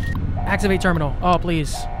 Activate terminal. Oh,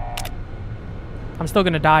 please. I'm still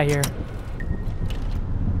gonna die here.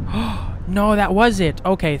 No, that was it.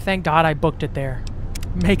 Okay, thank God I booked it there.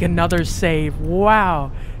 Make another save.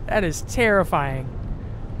 Wow. That is terrifying.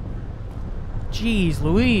 Jeez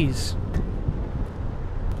Louise.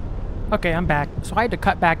 Okay, I'm back. So I had to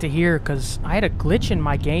cut back to here because I had a glitch in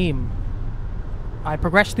my game. I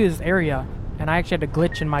progressed through this area and I actually had a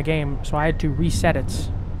glitch in my game, so I had to reset it.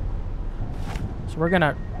 So we're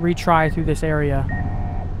gonna retry through this area.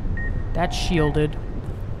 That's shielded.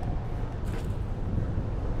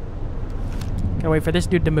 Gotta wait for this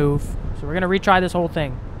dude to move. So we're gonna retry this whole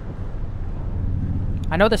thing.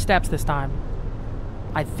 I know the steps this time.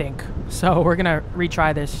 I think. So we're gonna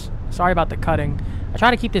retry this. Sorry about the cutting. I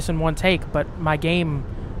try to keep this in one take, but my game,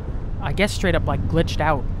 I guess, straight up like glitched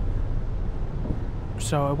out.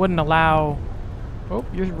 So it wouldn't allow... Oh,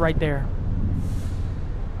 you're right there.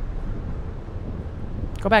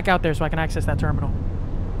 Go back out there so I can access that terminal.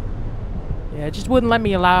 Yeah, it just wouldn't let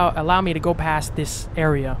me allow me to go past this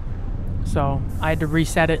area. So I had to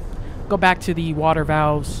reset it, go back to the water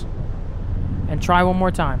valves, and try one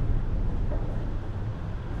more time.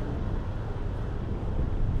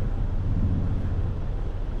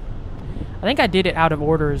 I think I did it out of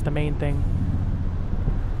order is the main thing.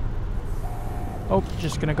 Oh,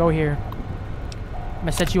 just gonna go here. I'm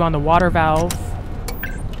gonna set you on the water valve.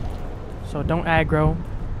 So don't aggro.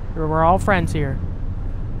 We're all friends here.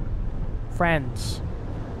 Friends.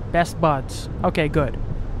 Best buds. Okay, good.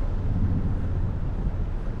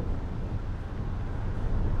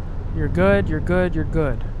 You're good, you're good, you're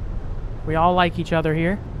good. We all like each other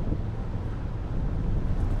here.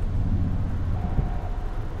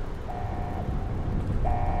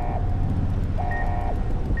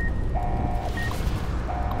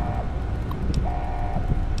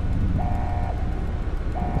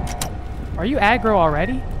 Are you aggro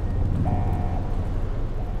already?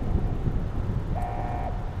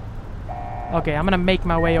 Okay, I'm gonna make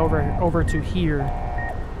my way over to here.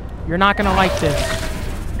 You're not gonna like this.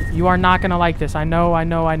 You are not gonna like this. I know, I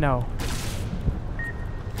know, I know.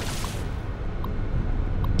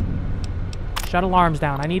 Shut alarms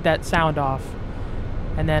down. I need that sound off.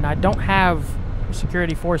 And then I don't have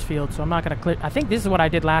security force field, so I'm not gonna click. I think this is what I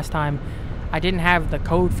did last time. I didn't have the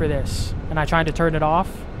code for this, and I tried to turn it off,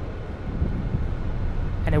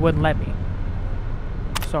 and it wouldn't let me.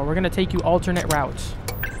 So we're gonna take you alternate routes.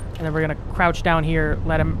 And then we're gonna crouch down here,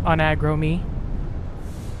 let him unaggro me.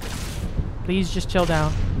 Please just chill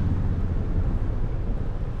down.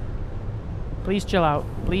 Please chill out.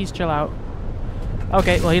 Please chill out.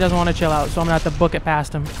 Okay, well he doesn't want to chill out, so I'm gonna have to book it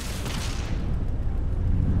past him.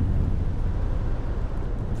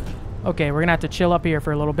 Okay, we're gonna have to chill up here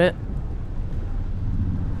for a little bit.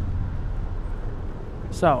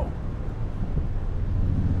 So,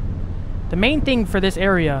 the main thing for this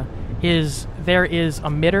area is there is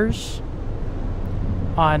emitters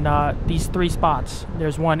on these 3 spots.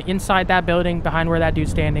 There's one inside that building behind where that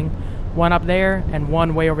dude's standing, one up there, and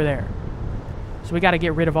one way over there. So we got to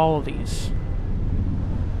get rid of all of these.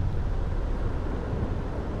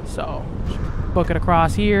 So, book it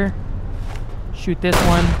across here. Shoot this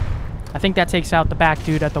one. I think that takes out the back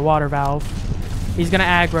dude at the water valve. He's going to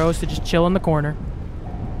aggro, so just chill in the corner.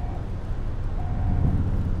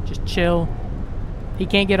 Just chill. He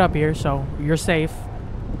can't get up here, so you're safe.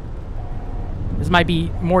 This might be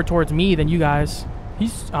more towards me than you guys.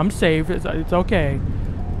 I'm safe. It's okay.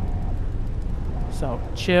 So,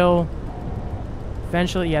 chill.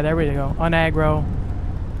 Eventually, yeah, there we go. Unaggro.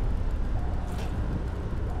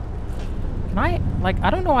 Can I, like, I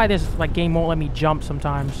don't know why this, like, game won't let me jump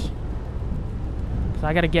sometimes. So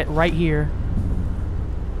I gotta get right here.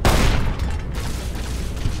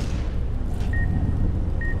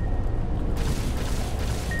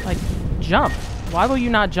 Like, jump. Why will you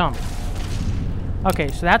not jump? Okay,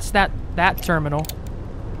 so that's that terminal.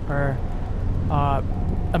 Or,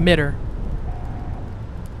 emitter.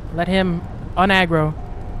 Let him unaggro.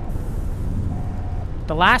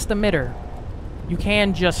 The last emitter, you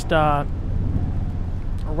can just run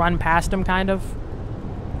past him, kind of.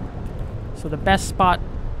 So the best spot...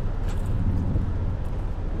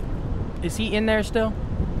 Is he in there still?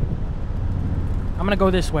 I'm gonna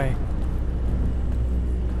go this way.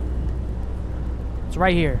 It's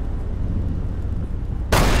right here.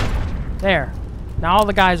 There. Now all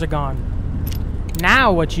the guys are gone.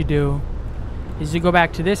 Now what you do is you go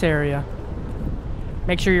back to this area.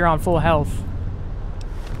 Make sure you're on full health.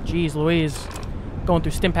 Jeez Louise. Going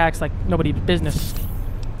through stim packs like nobody's business.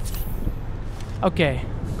 Okay.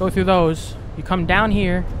 Go through those. You come down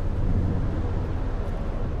here.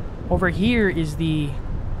 Over here is the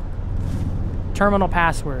terminal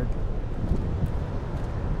password.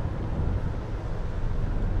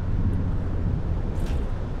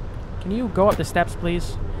 Can you go up the steps,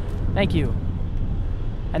 please? Thank you.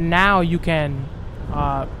 And now you can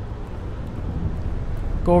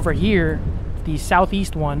go over here, the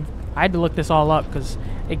southeast one. I had to look this all up because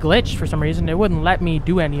it glitched for some reason. It wouldn't let me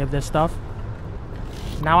do any of this stuff.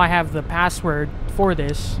 Now I have the password for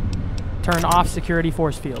this. Turn off security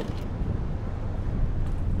force field.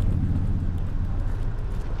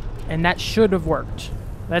 And that should have worked.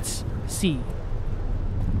 Let's see.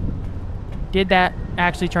 Did that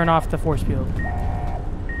actually turn off the force field?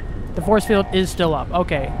 The force field is still up.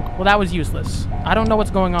 Okay. Well, that was useless. I don't know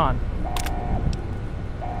what's going on.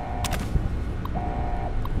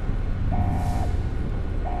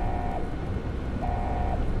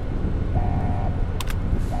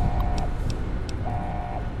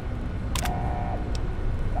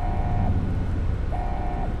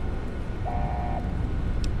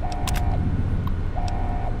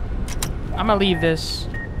 I'm gonna leave this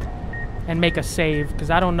and make a save because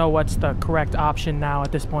I don't know what's the correct option now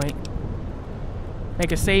at this point.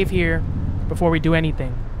 Make a save here before we do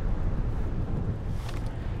anything.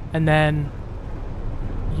 And then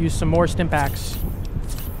use some more stim packs.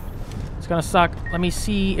 It's gonna suck. Let me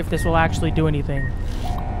see if this will actually do anything.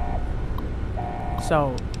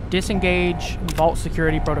 So, disengage vault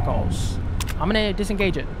security protocols. I'm gonna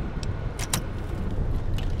disengage it.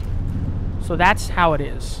 So that's how it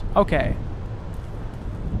is. Okay.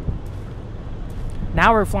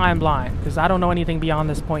 Now we're flying blind because I don't know anything beyond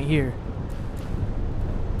this point here.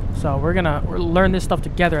 So we're gonna learn this stuff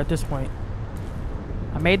together at this point.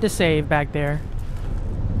 I made the save back there.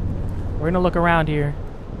 We're gonna look around here.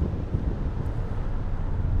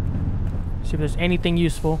 See if there's anything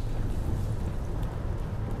useful.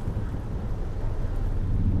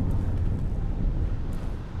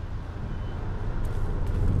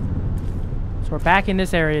 So we're back in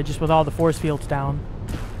this area just with all the force fields down.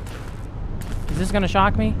 Is this gonna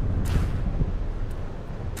shock me?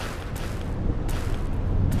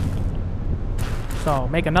 So,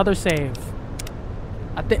 make another save.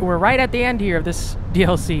 We're right at the end here of this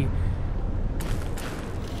DLC.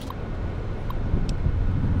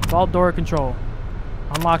 Vault door control.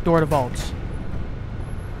 Unlock door to vaults.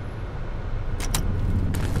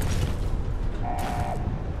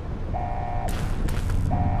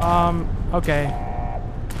 Okay.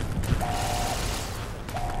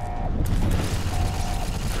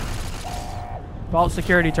 Vault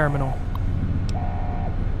security terminal.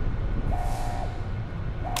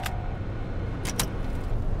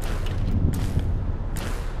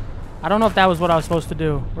 I don't know if that was what I was supposed to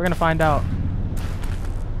do. We're gonna find out.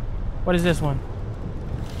 What is this one?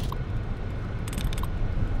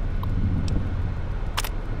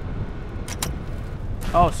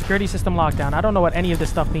 Oh, security system lockdown. I don't know what any of this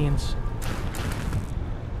stuff means.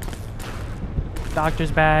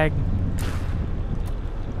 Doctor's bag.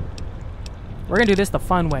 We're gonna do this the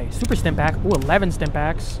fun way. Super stim pack. Ooh, 11 stim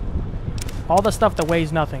packs. All the stuff that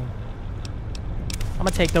weighs nothing. I'm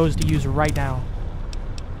gonna take those to use right now.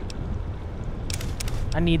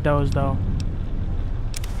 I need those though.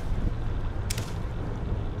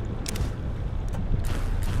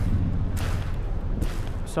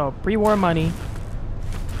 So, pre-war money.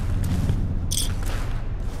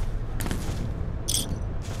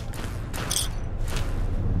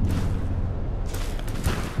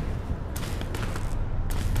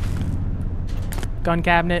 Gun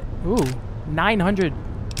cabinet. Ooh, 900.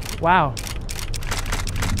 Wow.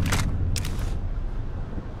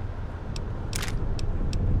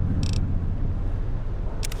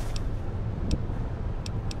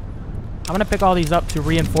 I'm gonna pick all these up to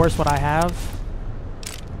reinforce what I have.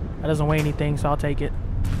 That doesn't weigh anything, so I'll take it.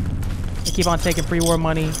 I keep on taking pre-war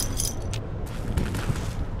money.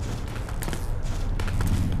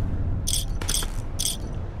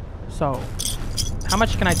 So, how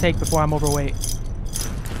much can I take before I'm overweight?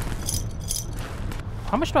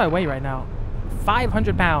 How much do I weigh right now?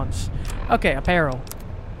 500 pounds. Okay, apparel.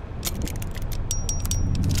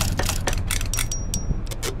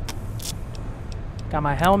 Got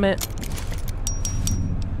my helmet.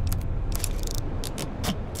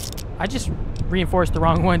 I just reinforced the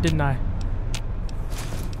wrong one, didn't I?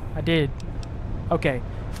 I did. Okay.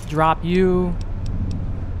 Drop you.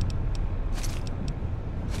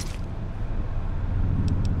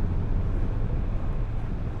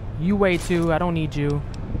 You weigh 2. I don't need you.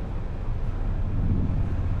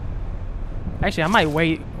 Actually, I might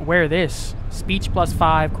wear this. Speech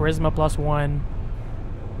 +5, charisma +1.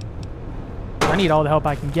 I need all the help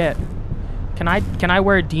I can get. Can I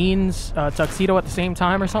wear Dean's tuxedo at the same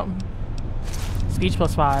time or something? Speech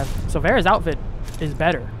 +5. So Vera's outfit is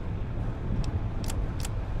better.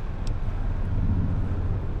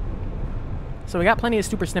 So we got plenty of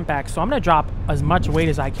super Stimpaks. So I'm gonna drop as much weight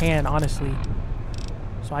as I can, honestly.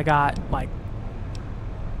 So I got like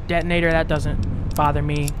detonator, that doesn't bother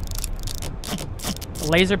me.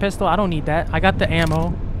 Laser pistol, I don't need that. I got the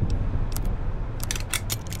ammo.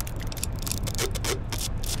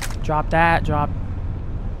 Drop that, drop.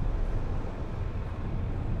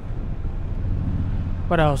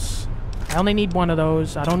 What else? I only need one of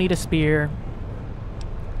those. I don't need a spear.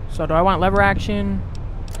 So do I want lever action?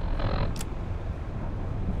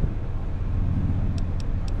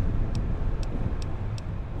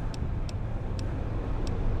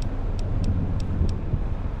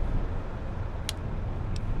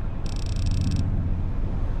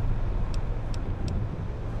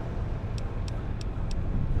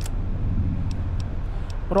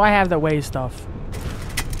 What do I have that weighs stuff?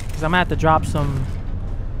 Because I'm going to have to drop some...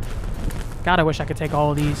 God, I wish I could take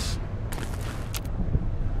all of these.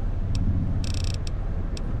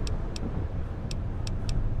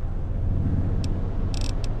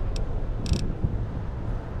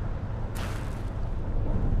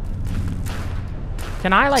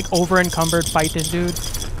 Can I, like, over-encumbered fight this dude?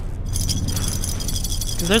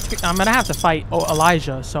 Because I'm going to have to fight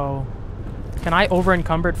Elijah, so... Can I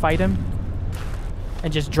over-encumbered fight him?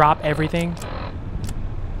 And just drop everything?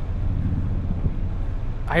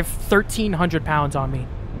 I have 1,300 pounds on me.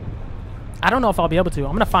 I don't know if I'll be able to. I'm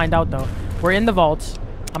going to find out, though. We're in the vaults.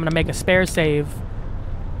 I'm going to make a spare save.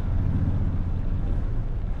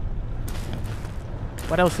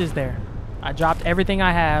 What else is there? I dropped everything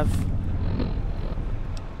I have.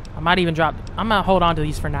 I might even drop... I'm going to hold on to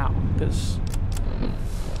these for now.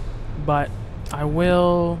 But I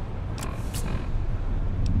will...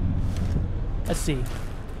 Let's see.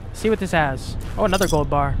 See what this has. Oh, another gold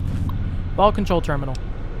bar. Vault control terminal.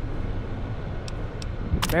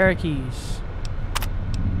 Vera keys.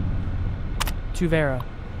 To Vera.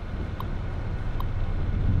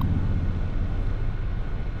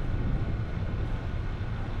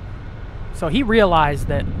 So he realized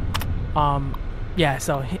that, yeah,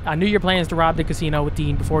 so I knew your plans to rob the casino with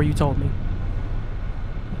Dean before you told me.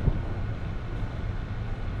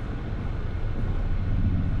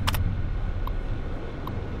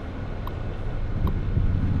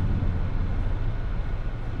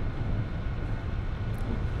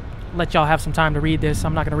 Let y'all have some time to read this.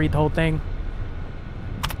 I'm not going to read the whole thing.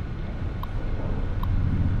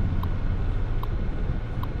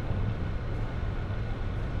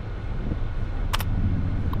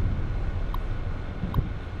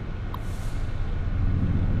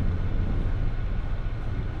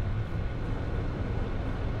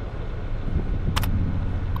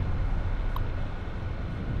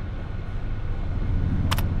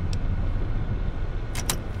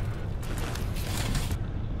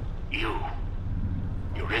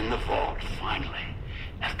 You're in the vault, finally,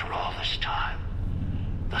 after all this time.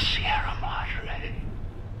 The Sierra Madre.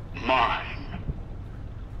 Mine.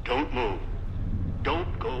 Don't move.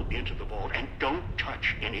 Don't go into the vault, and don't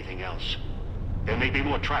touch anything else. There may be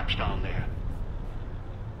more traps down there.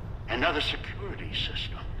 Another security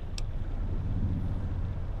system.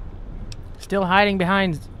 Still hiding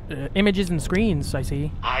behind images and screens, I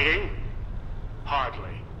see. Hiding?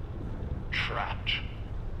 Hardly. Trapped.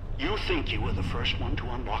 You think you were the first one to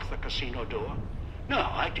unlock the casino door? No,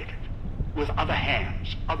 I did it. With other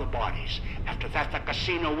hands, other bodies. After that, the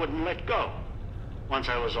casino wouldn't let go. Once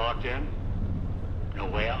I was locked in, no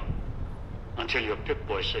way out. Until your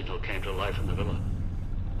Pip-Boy signal came to life in the villa.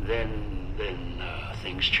 Then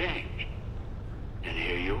things changed. And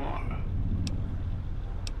here you are.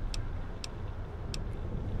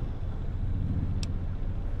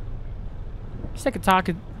 Sick of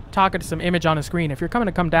talking to some image on a screen. If you're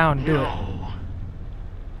to come down, do it. No.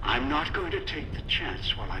 I'm not going to take the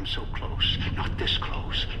chance while I'm so close. Not this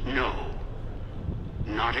close. No.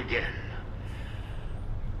 Not again.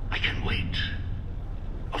 I can wait.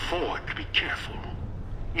 Afford to be careful.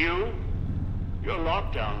 You're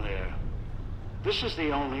locked down there. This is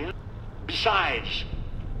the only... Besides,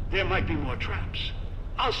 there might be more traps.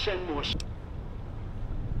 I'll send more...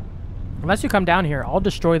 Unless you come down here, I'll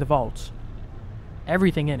destroy the vaults.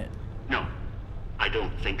 Everything in it. No, I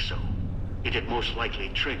don't think so. It'd most likely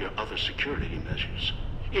trigger other security measures.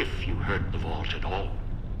 If you hurt the vault at all.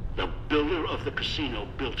 The builder of the casino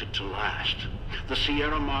built it to last. The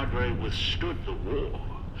Sierra Madre withstood the war.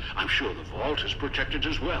 I'm sure the vault is protected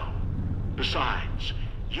as well. Besides,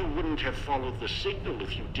 you wouldn't have followed the signal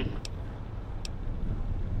if you didn't.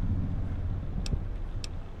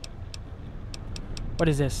 What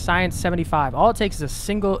is this? Science 75. All it takes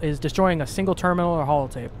is destroying a single terminal or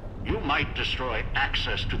holotape. You might destroy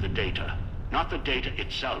access to the data, not the data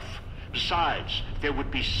itself. Besides, there would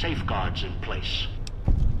be safeguards in place.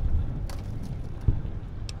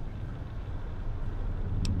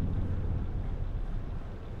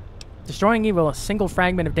 Destroying even a single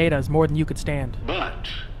fragment of data is more than you could stand. But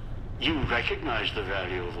you recognize the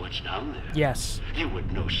value of what's down there. Yes. You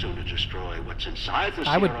would no sooner destroy what's inside the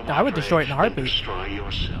Sierra Madre I would destroy it in a heartbeat. than destroy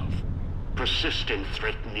yourself. Persist in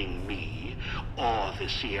threatening me or the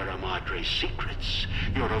Sierra Madre's secrets.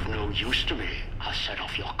 You're of no use to me. I'll set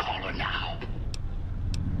off your collar now.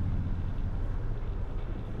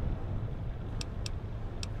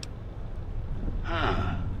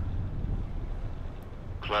 Huh.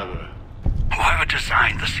 Clever. Whoever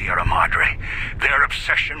designed the Sierra Madre, their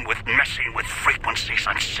obsession with messing with frequencies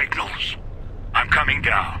and signals. I'm coming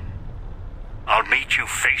down. I'll meet you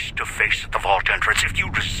face to face at the vault entrance. If you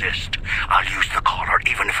resist, I'll use the collar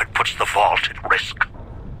even if it puts the vault at risk.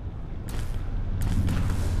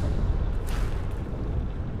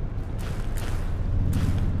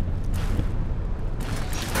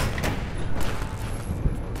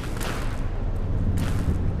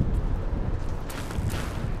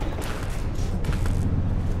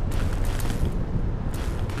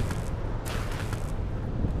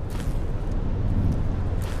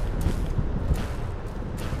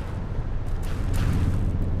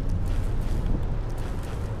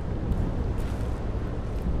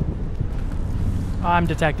 I'm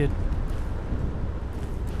detected.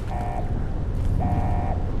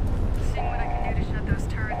 Seeing what I can do to shut those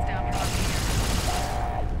turrets down from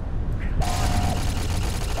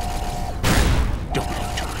Don't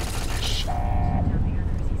have time for this.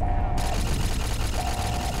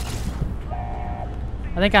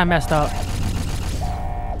 I think I messed up.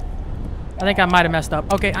 I think I might have messed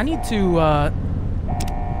up. Okay, I need to, I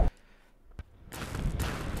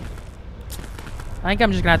think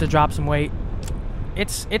I'm just gonna have to drop some weight.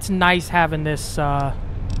 It's nice having this,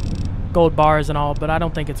 gold bars and all, but I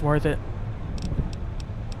don't think it's worth it.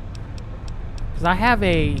 Because I have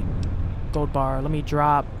a gold bar. Let me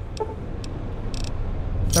drop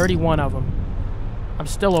 31 of them. I'm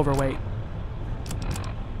still overweight.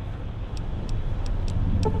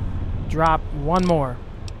 Drop one more.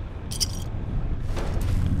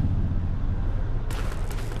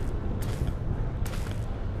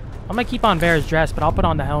 I'm gonna keep on Vera's dress, but I'll put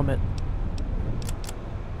on the helmet.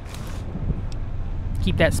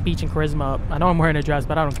 Keep that speech and charisma up. I know I'm wearing a dress,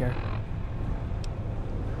 but I don't care.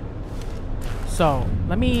 So,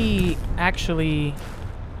 let me actually...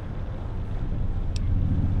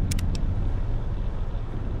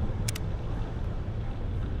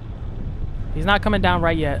 He's not coming down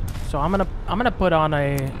right yet, so I'm gonna put on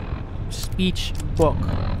a speech book.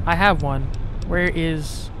 I have one. Where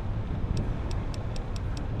is...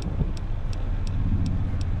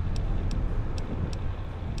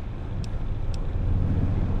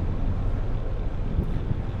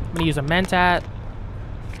 I'm gonna use a mentat,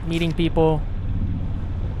 meeting people.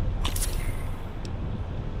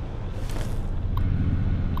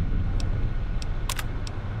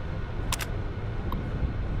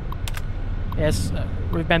 Yes,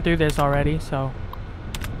 we've been through this already, so.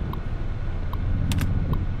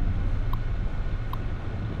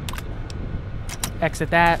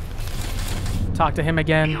 Exit that. Talk to him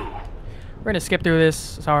again. We're gonna skip through this,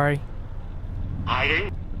 sorry.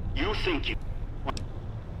 Hiding? You think you...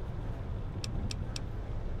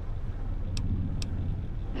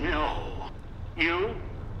 No. You?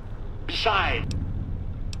 Besides...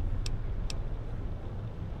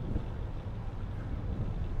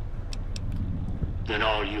 Then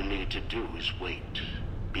all you need to do is wait.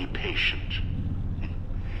 Be patient.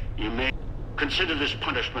 You may consider this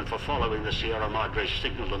punishment for following the Sierra Madre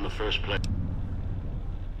signal in the first place.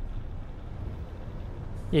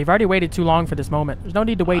 Yeah, you've already waited too long for this moment. There's no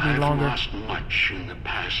need to wait any longer. I've lost much in the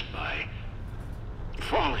past by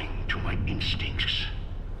falling to my instincts.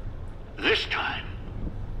 This time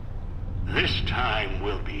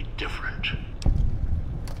will be different.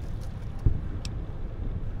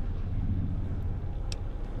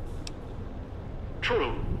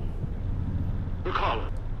 True. Recall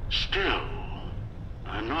it. Still,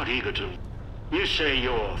 I'm not eager to... You say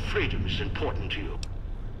your freedom is important to you.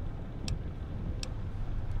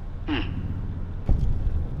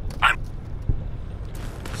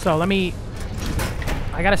 So let me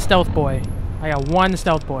I got a stealth boy. I got one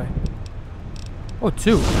stealth boy. Oh,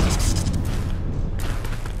 two.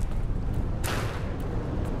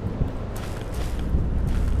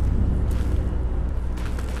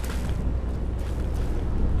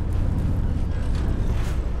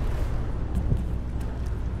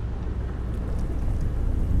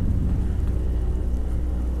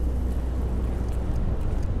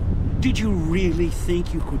 Did you really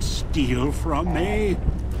think you could steal from me?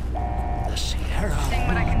 The Sierra. Seeing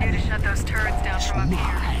what I can do to shut those turrets down from up here.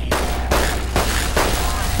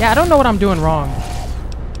 Yeah, I don't know what I'm doing wrong.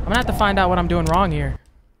 I'm gonna have to find out what I'm doing wrong here.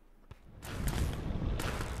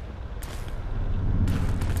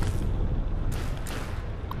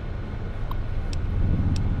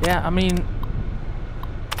 Yeah, I mean...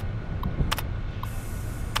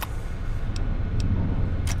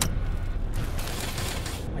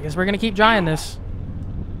 I guess we're gonna keep trying this.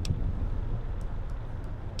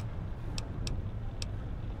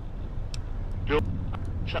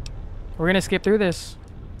 We're gonna skip through this.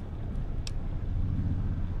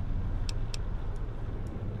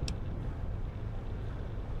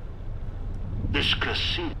 This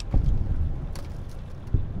casino.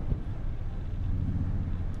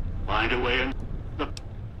 Find a way in the...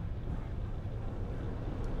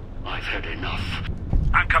 I've had enough.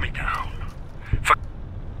 I'm coming down. For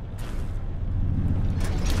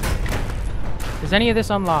Is any of this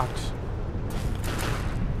unlocked?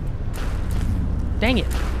 Dang it.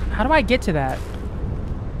 How do I get to that?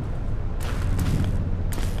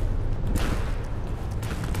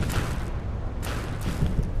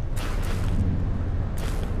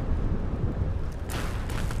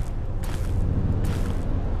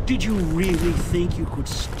 Did you really think you could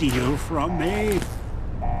steal from me?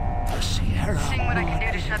 The Sierra. Seeing what I can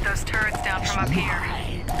do to shut those turrets down from up here.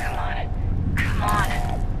 Come on. Come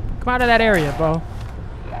on. Come out of that area, bro.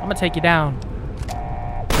 I'm gonna take you down.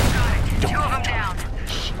 Got it. Two of them down.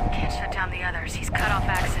 Can't shut down the others. He's cut off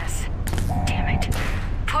access. Damn it.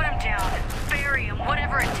 Put him down. Bury him.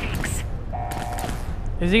 Whatever it takes.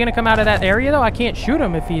 Is he gonna come out of that area, though? I can't shoot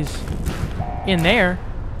him if he's in there.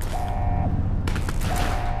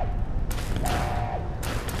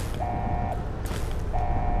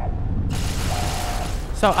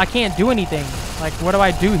 So I can't do anything. Like, what do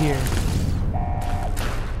I do here?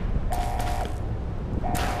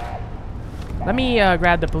 Let me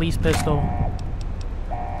grab the police pistol.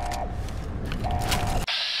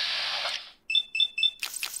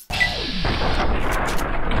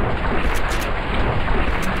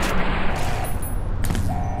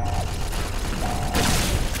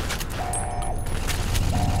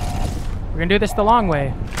 We're gonna do this the long way.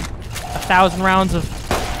 1,000 rounds of...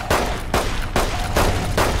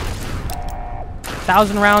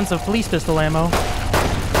 1,000 rounds of police pistol ammo.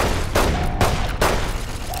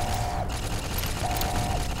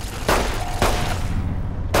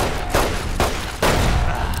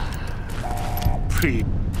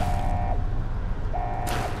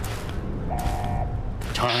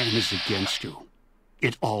 Time is against you.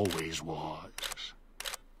 It always was.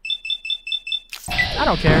 I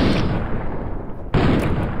don't care.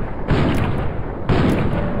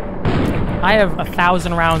 I have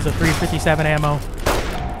 1,000 rounds of 357 ammo.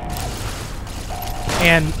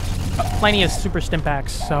 And plenty of super stim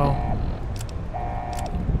packs, so...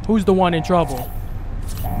 Who's the one in trouble?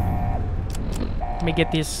 Let me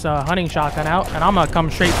get this hunting shotgun out, and I'm gonna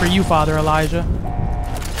come straight for you, Father Elijah.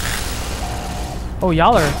 Oh,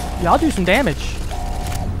 y'all do some damage.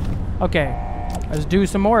 Okay, let's do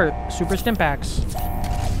some more super stim packs.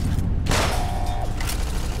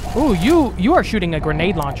 Ooh, you are shooting a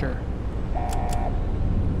grenade launcher.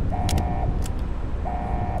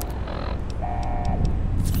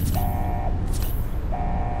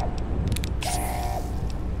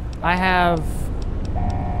 I have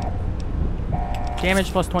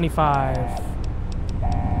damage plus 25.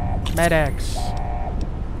 Med-X.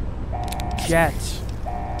 Jet.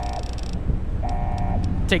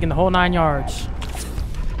 Taking the whole 9 yards.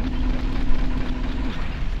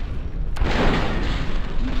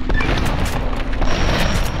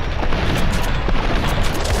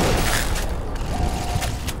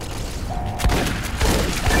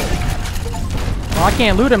 Oh, I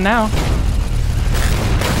can't loot him now.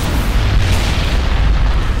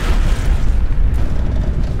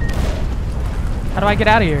 How do I get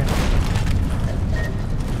out of here?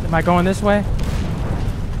 Am I going this way?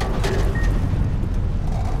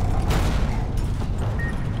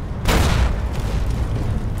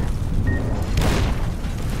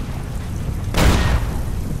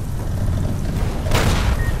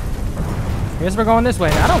 I guess we're going this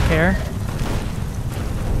way. I don't care.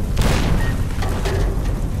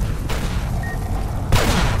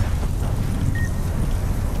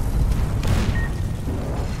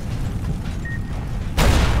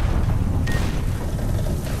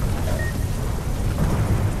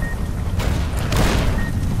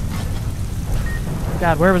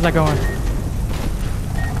 God, where was I going?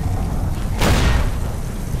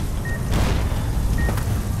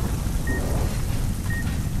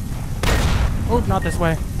 Oh, not this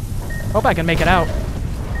way. Hope I can make it out.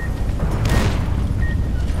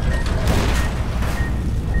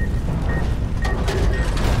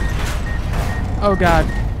 Oh God,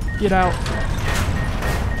 get out.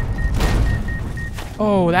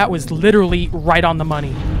 Oh, that was literally right on the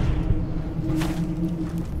money.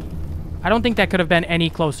 I don't think that could have been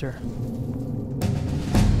any closer.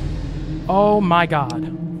 Oh my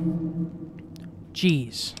God.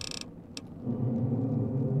 Jeez.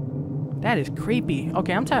 That is creepy.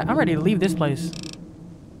 Okay, I'm ready to leave this place.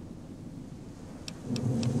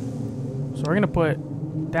 So we're gonna put...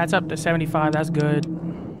 That's up to 75, that's good.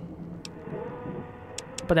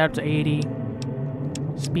 Put that up to 80.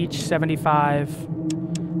 Speech 75.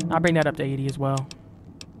 I'll bring that up to 80 as well.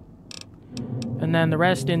 And then the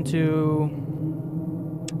rest into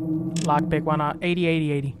lockpick. Why not? 80,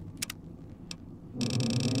 80, 80.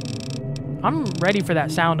 I'm ready for that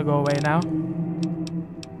sound to go away now.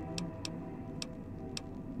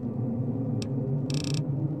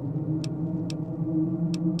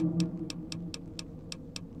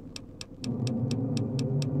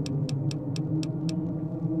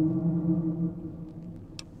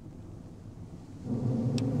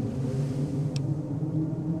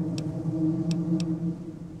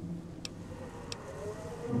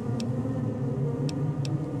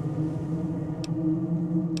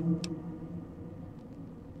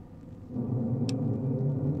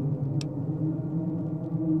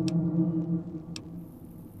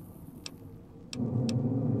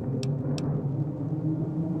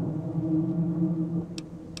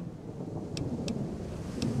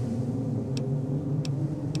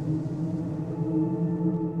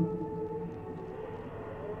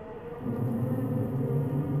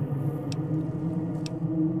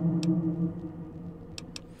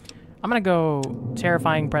 I'm gonna go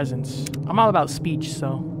terrifying presence. I'm all about speech,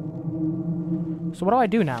 so what do I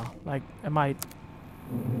do now? Like, am I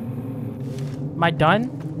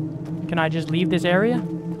done? Can I just leave this area?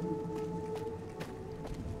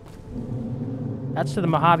 That's to the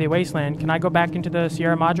Mojave Wasteland. Can I go back into the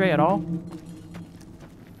Sierra Madre at all?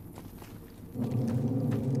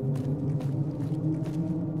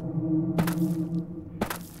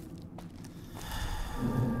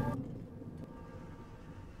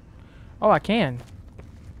 Oh, I can.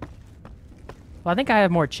 Well, I think I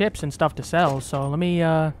have more chips and stuff to sell, so let me,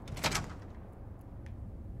 I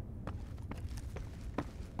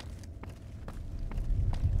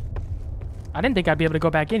didn't think I'd be able to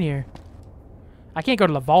go back in here. I can't go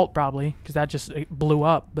to the vault, probably, because that just blew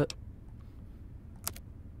up, but...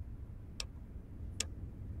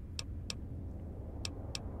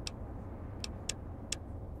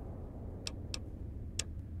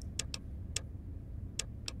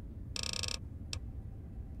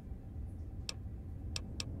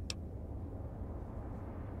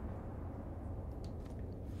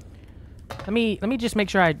 Let me just make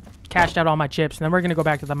sure I cashed out all my chips, and then we're gonna go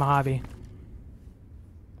back to the Mojave.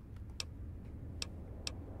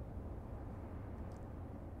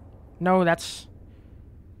 No, that's...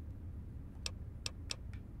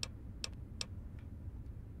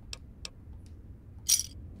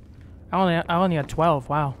 I only had 12,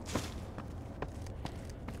 wow.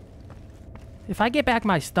 If I get back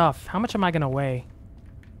my stuff, how much am I gonna weigh?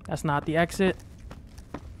 That's not the exit.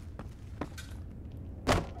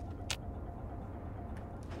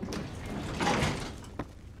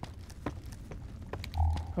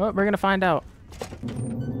 Well, we're gonna find out.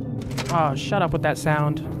 Oh, shut up with that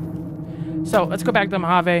sound. So, let's go back to the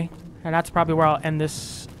Mojave, and that's probably where I'll end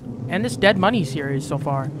this Dead Money series so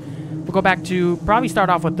far. We'll go back to, probably start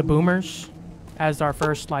off with the Boomers as our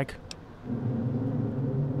first, like...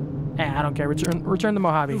 I don't care, return to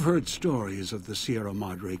Mojave. You've heard stories of the Sierra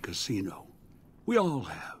Madre Casino. We all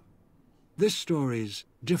have. This story's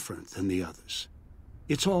different than the others.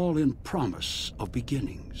 It's all in promise of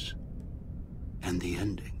beginnings. And the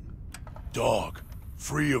ending. Dog,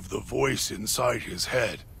 free of the voice inside his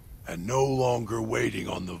head, and no longer waiting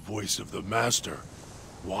on the voice of the master,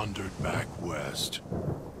 wandered back west.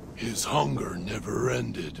 His hunger never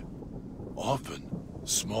ended. Often,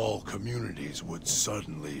 small communities would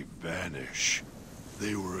suddenly vanish.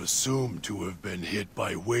 They were assumed to have been hit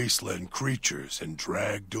by wasteland creatures and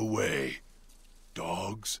dragged away.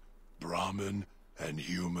 Dogs, Brahmin, and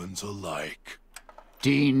humans alike.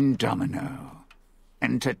 Dean Domino.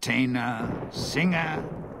 Entertainer, singer,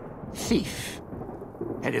 thief,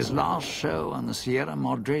 had his last show on the Sierra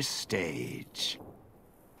Madre stage.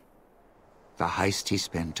 The heist he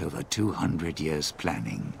spent over 200 years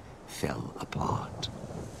planning fell apart,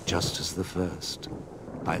 just as the first,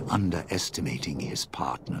 by underestimating his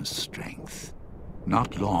partner's strength.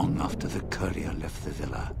 Not long after the courier left the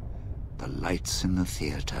villa, the lights in the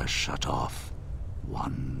theater shut off,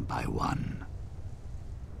 one by one.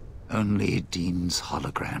 Only Dean's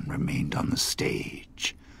hologram remained on the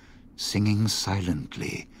stage, singing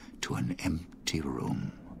silently to an empty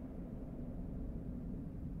room.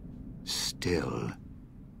 Still,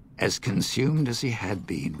 as consumed as he had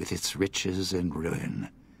been with its riches and ruin,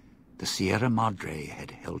 the Sierra Madre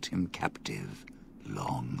had held him captive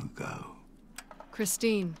long ago.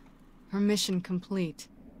 Christine, her mission complete.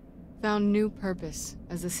 Found new purpose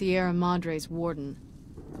as the Sierra Madre's warden.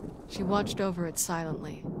 She watched over it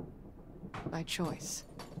silently. By choice.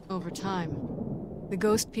 Over time, the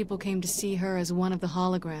ghost people came to see her as one of the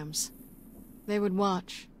holograms. They would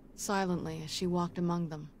watch, silently, as she walked among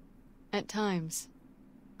them. At times,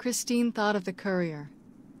 Christine thought of the courier,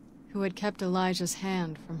 who had kept Elijah's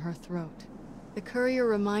hand from her throat. The courier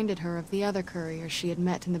reminded her of the other courier she had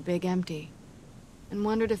met in the Big Empty, and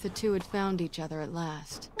wondered if the two had found each other at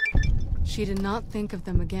last. She did not think of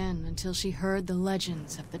them again until she heard the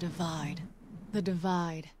legends of the Divide. The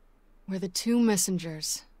Divide, where the two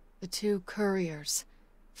messengers, the two couriers,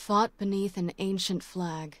 fought beneath an ancient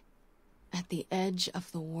flag, at the edge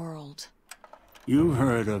of the world. You've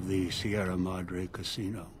heard of the Sierra Madre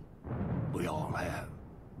Casino. We all have.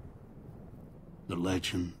 The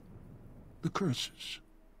legend, the curses.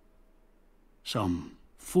 Some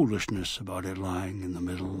foolishness about it lying in the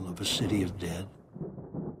middle of a city of dead.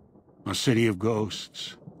 A city of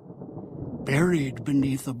ghosts, buried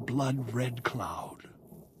beneath a blood-red cloud.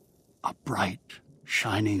 A bright,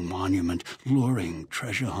 shining monument luring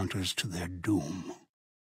treasure hunters to their doom.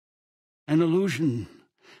 An illusion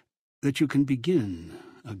that you can begin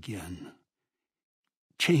again.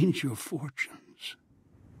 Change your fortunes.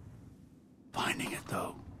 Finding it,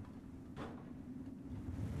 though,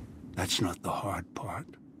 that's not the hard part.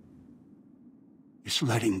 It's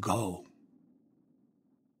letting go.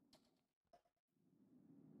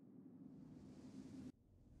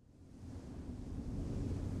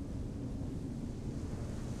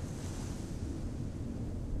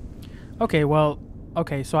 Okay, well,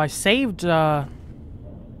 okay, so I saved, oh,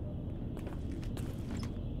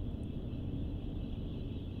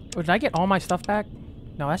 did I get all my stuff back?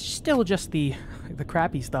 No, that's still just the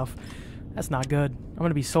crappy stuff. That's not good. I'm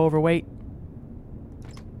gonna be so overweight.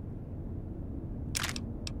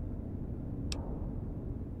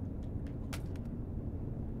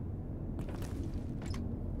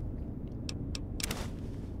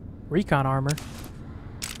 Recon armor.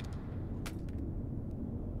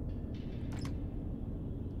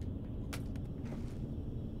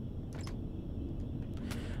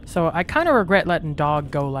 So I kind of regret letting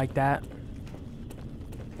Dog go like that.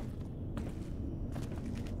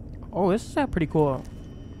 Oh, this is pretty cool.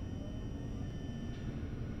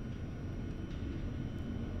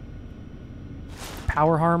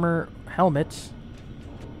 Power armor helmets.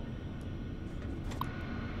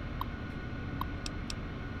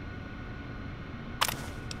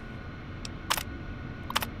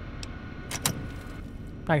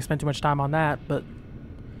 Not gonna spend too much time on that, but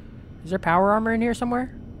is there power armor in here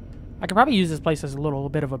somewhere? I could probably use this place as a little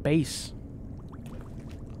bit of a base.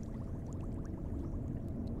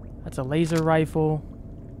 That's a laser rifle.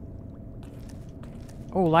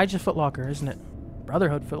 Oh, Elijah Footlocker, isn't it?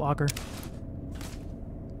 Brotherhood Footlocker.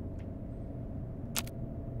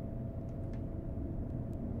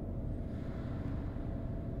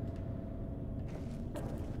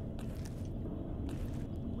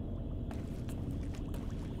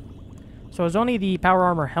 So it's only the power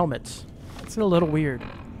armor helmets. It's a little weird.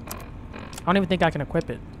 I don't even think I can equip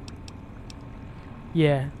it.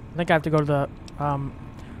 Yeah, I think I have to go to the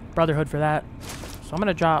Brotherhood for that. So I'm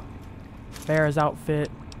gonna drop Vera's outfit,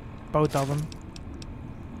 both of them.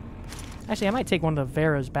 Actually, I might take one of the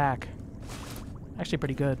Vera's back. Actually,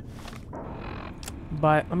 pretty good.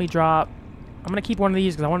 But let me drop. I'm gonna keep one of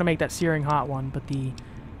these because I want to make that searing hot one. But the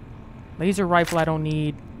laser rifle I don't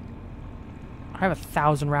need. I have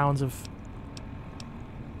 1,000 rounds of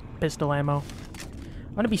pistol ammo.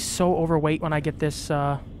 I'm gonna be so overweight when I get this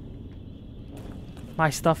my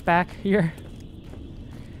stuff back here.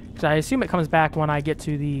 Because I assume it comes back when I get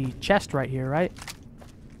to the chest right here, right?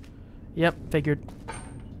 Yep, figured.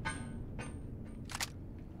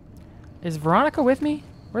 Is Veronica with me?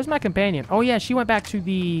 Where's my companion? Oh yeah, she went back to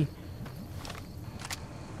the...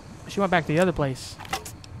 She went back to the other place.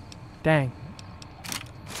 Dang.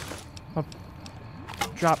 Oh.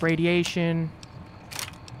 Drop radiation.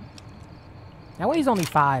 That weighs only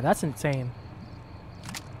 5. That's insane.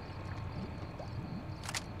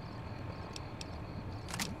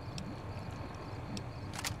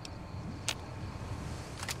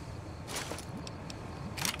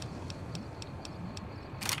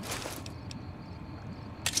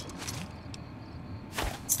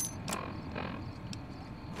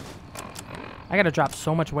 I gotta drop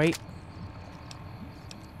so much weight.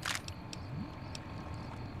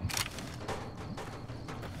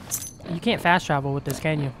 You can't fast travel with this,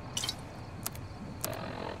 can you?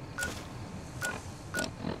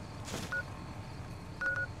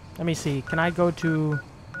 Let me see. Can I go to...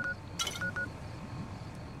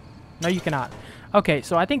 No, you cannot. Okay,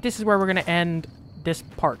 so I think this is where we're going to end this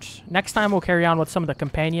part. Next time we'll carry on with some of the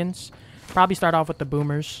companions. Probably start off with the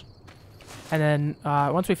boomers. And then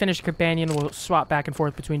once we finish the companion, we'll swap back and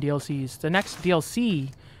forth between DLCs. The next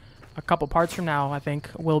DLC, a couple parts from now, I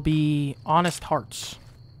think, will be Honest Hearts.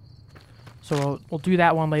 So we'll do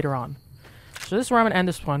that one later on. So this is where I'm going to end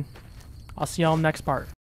this one. I'll see y'all in the next part.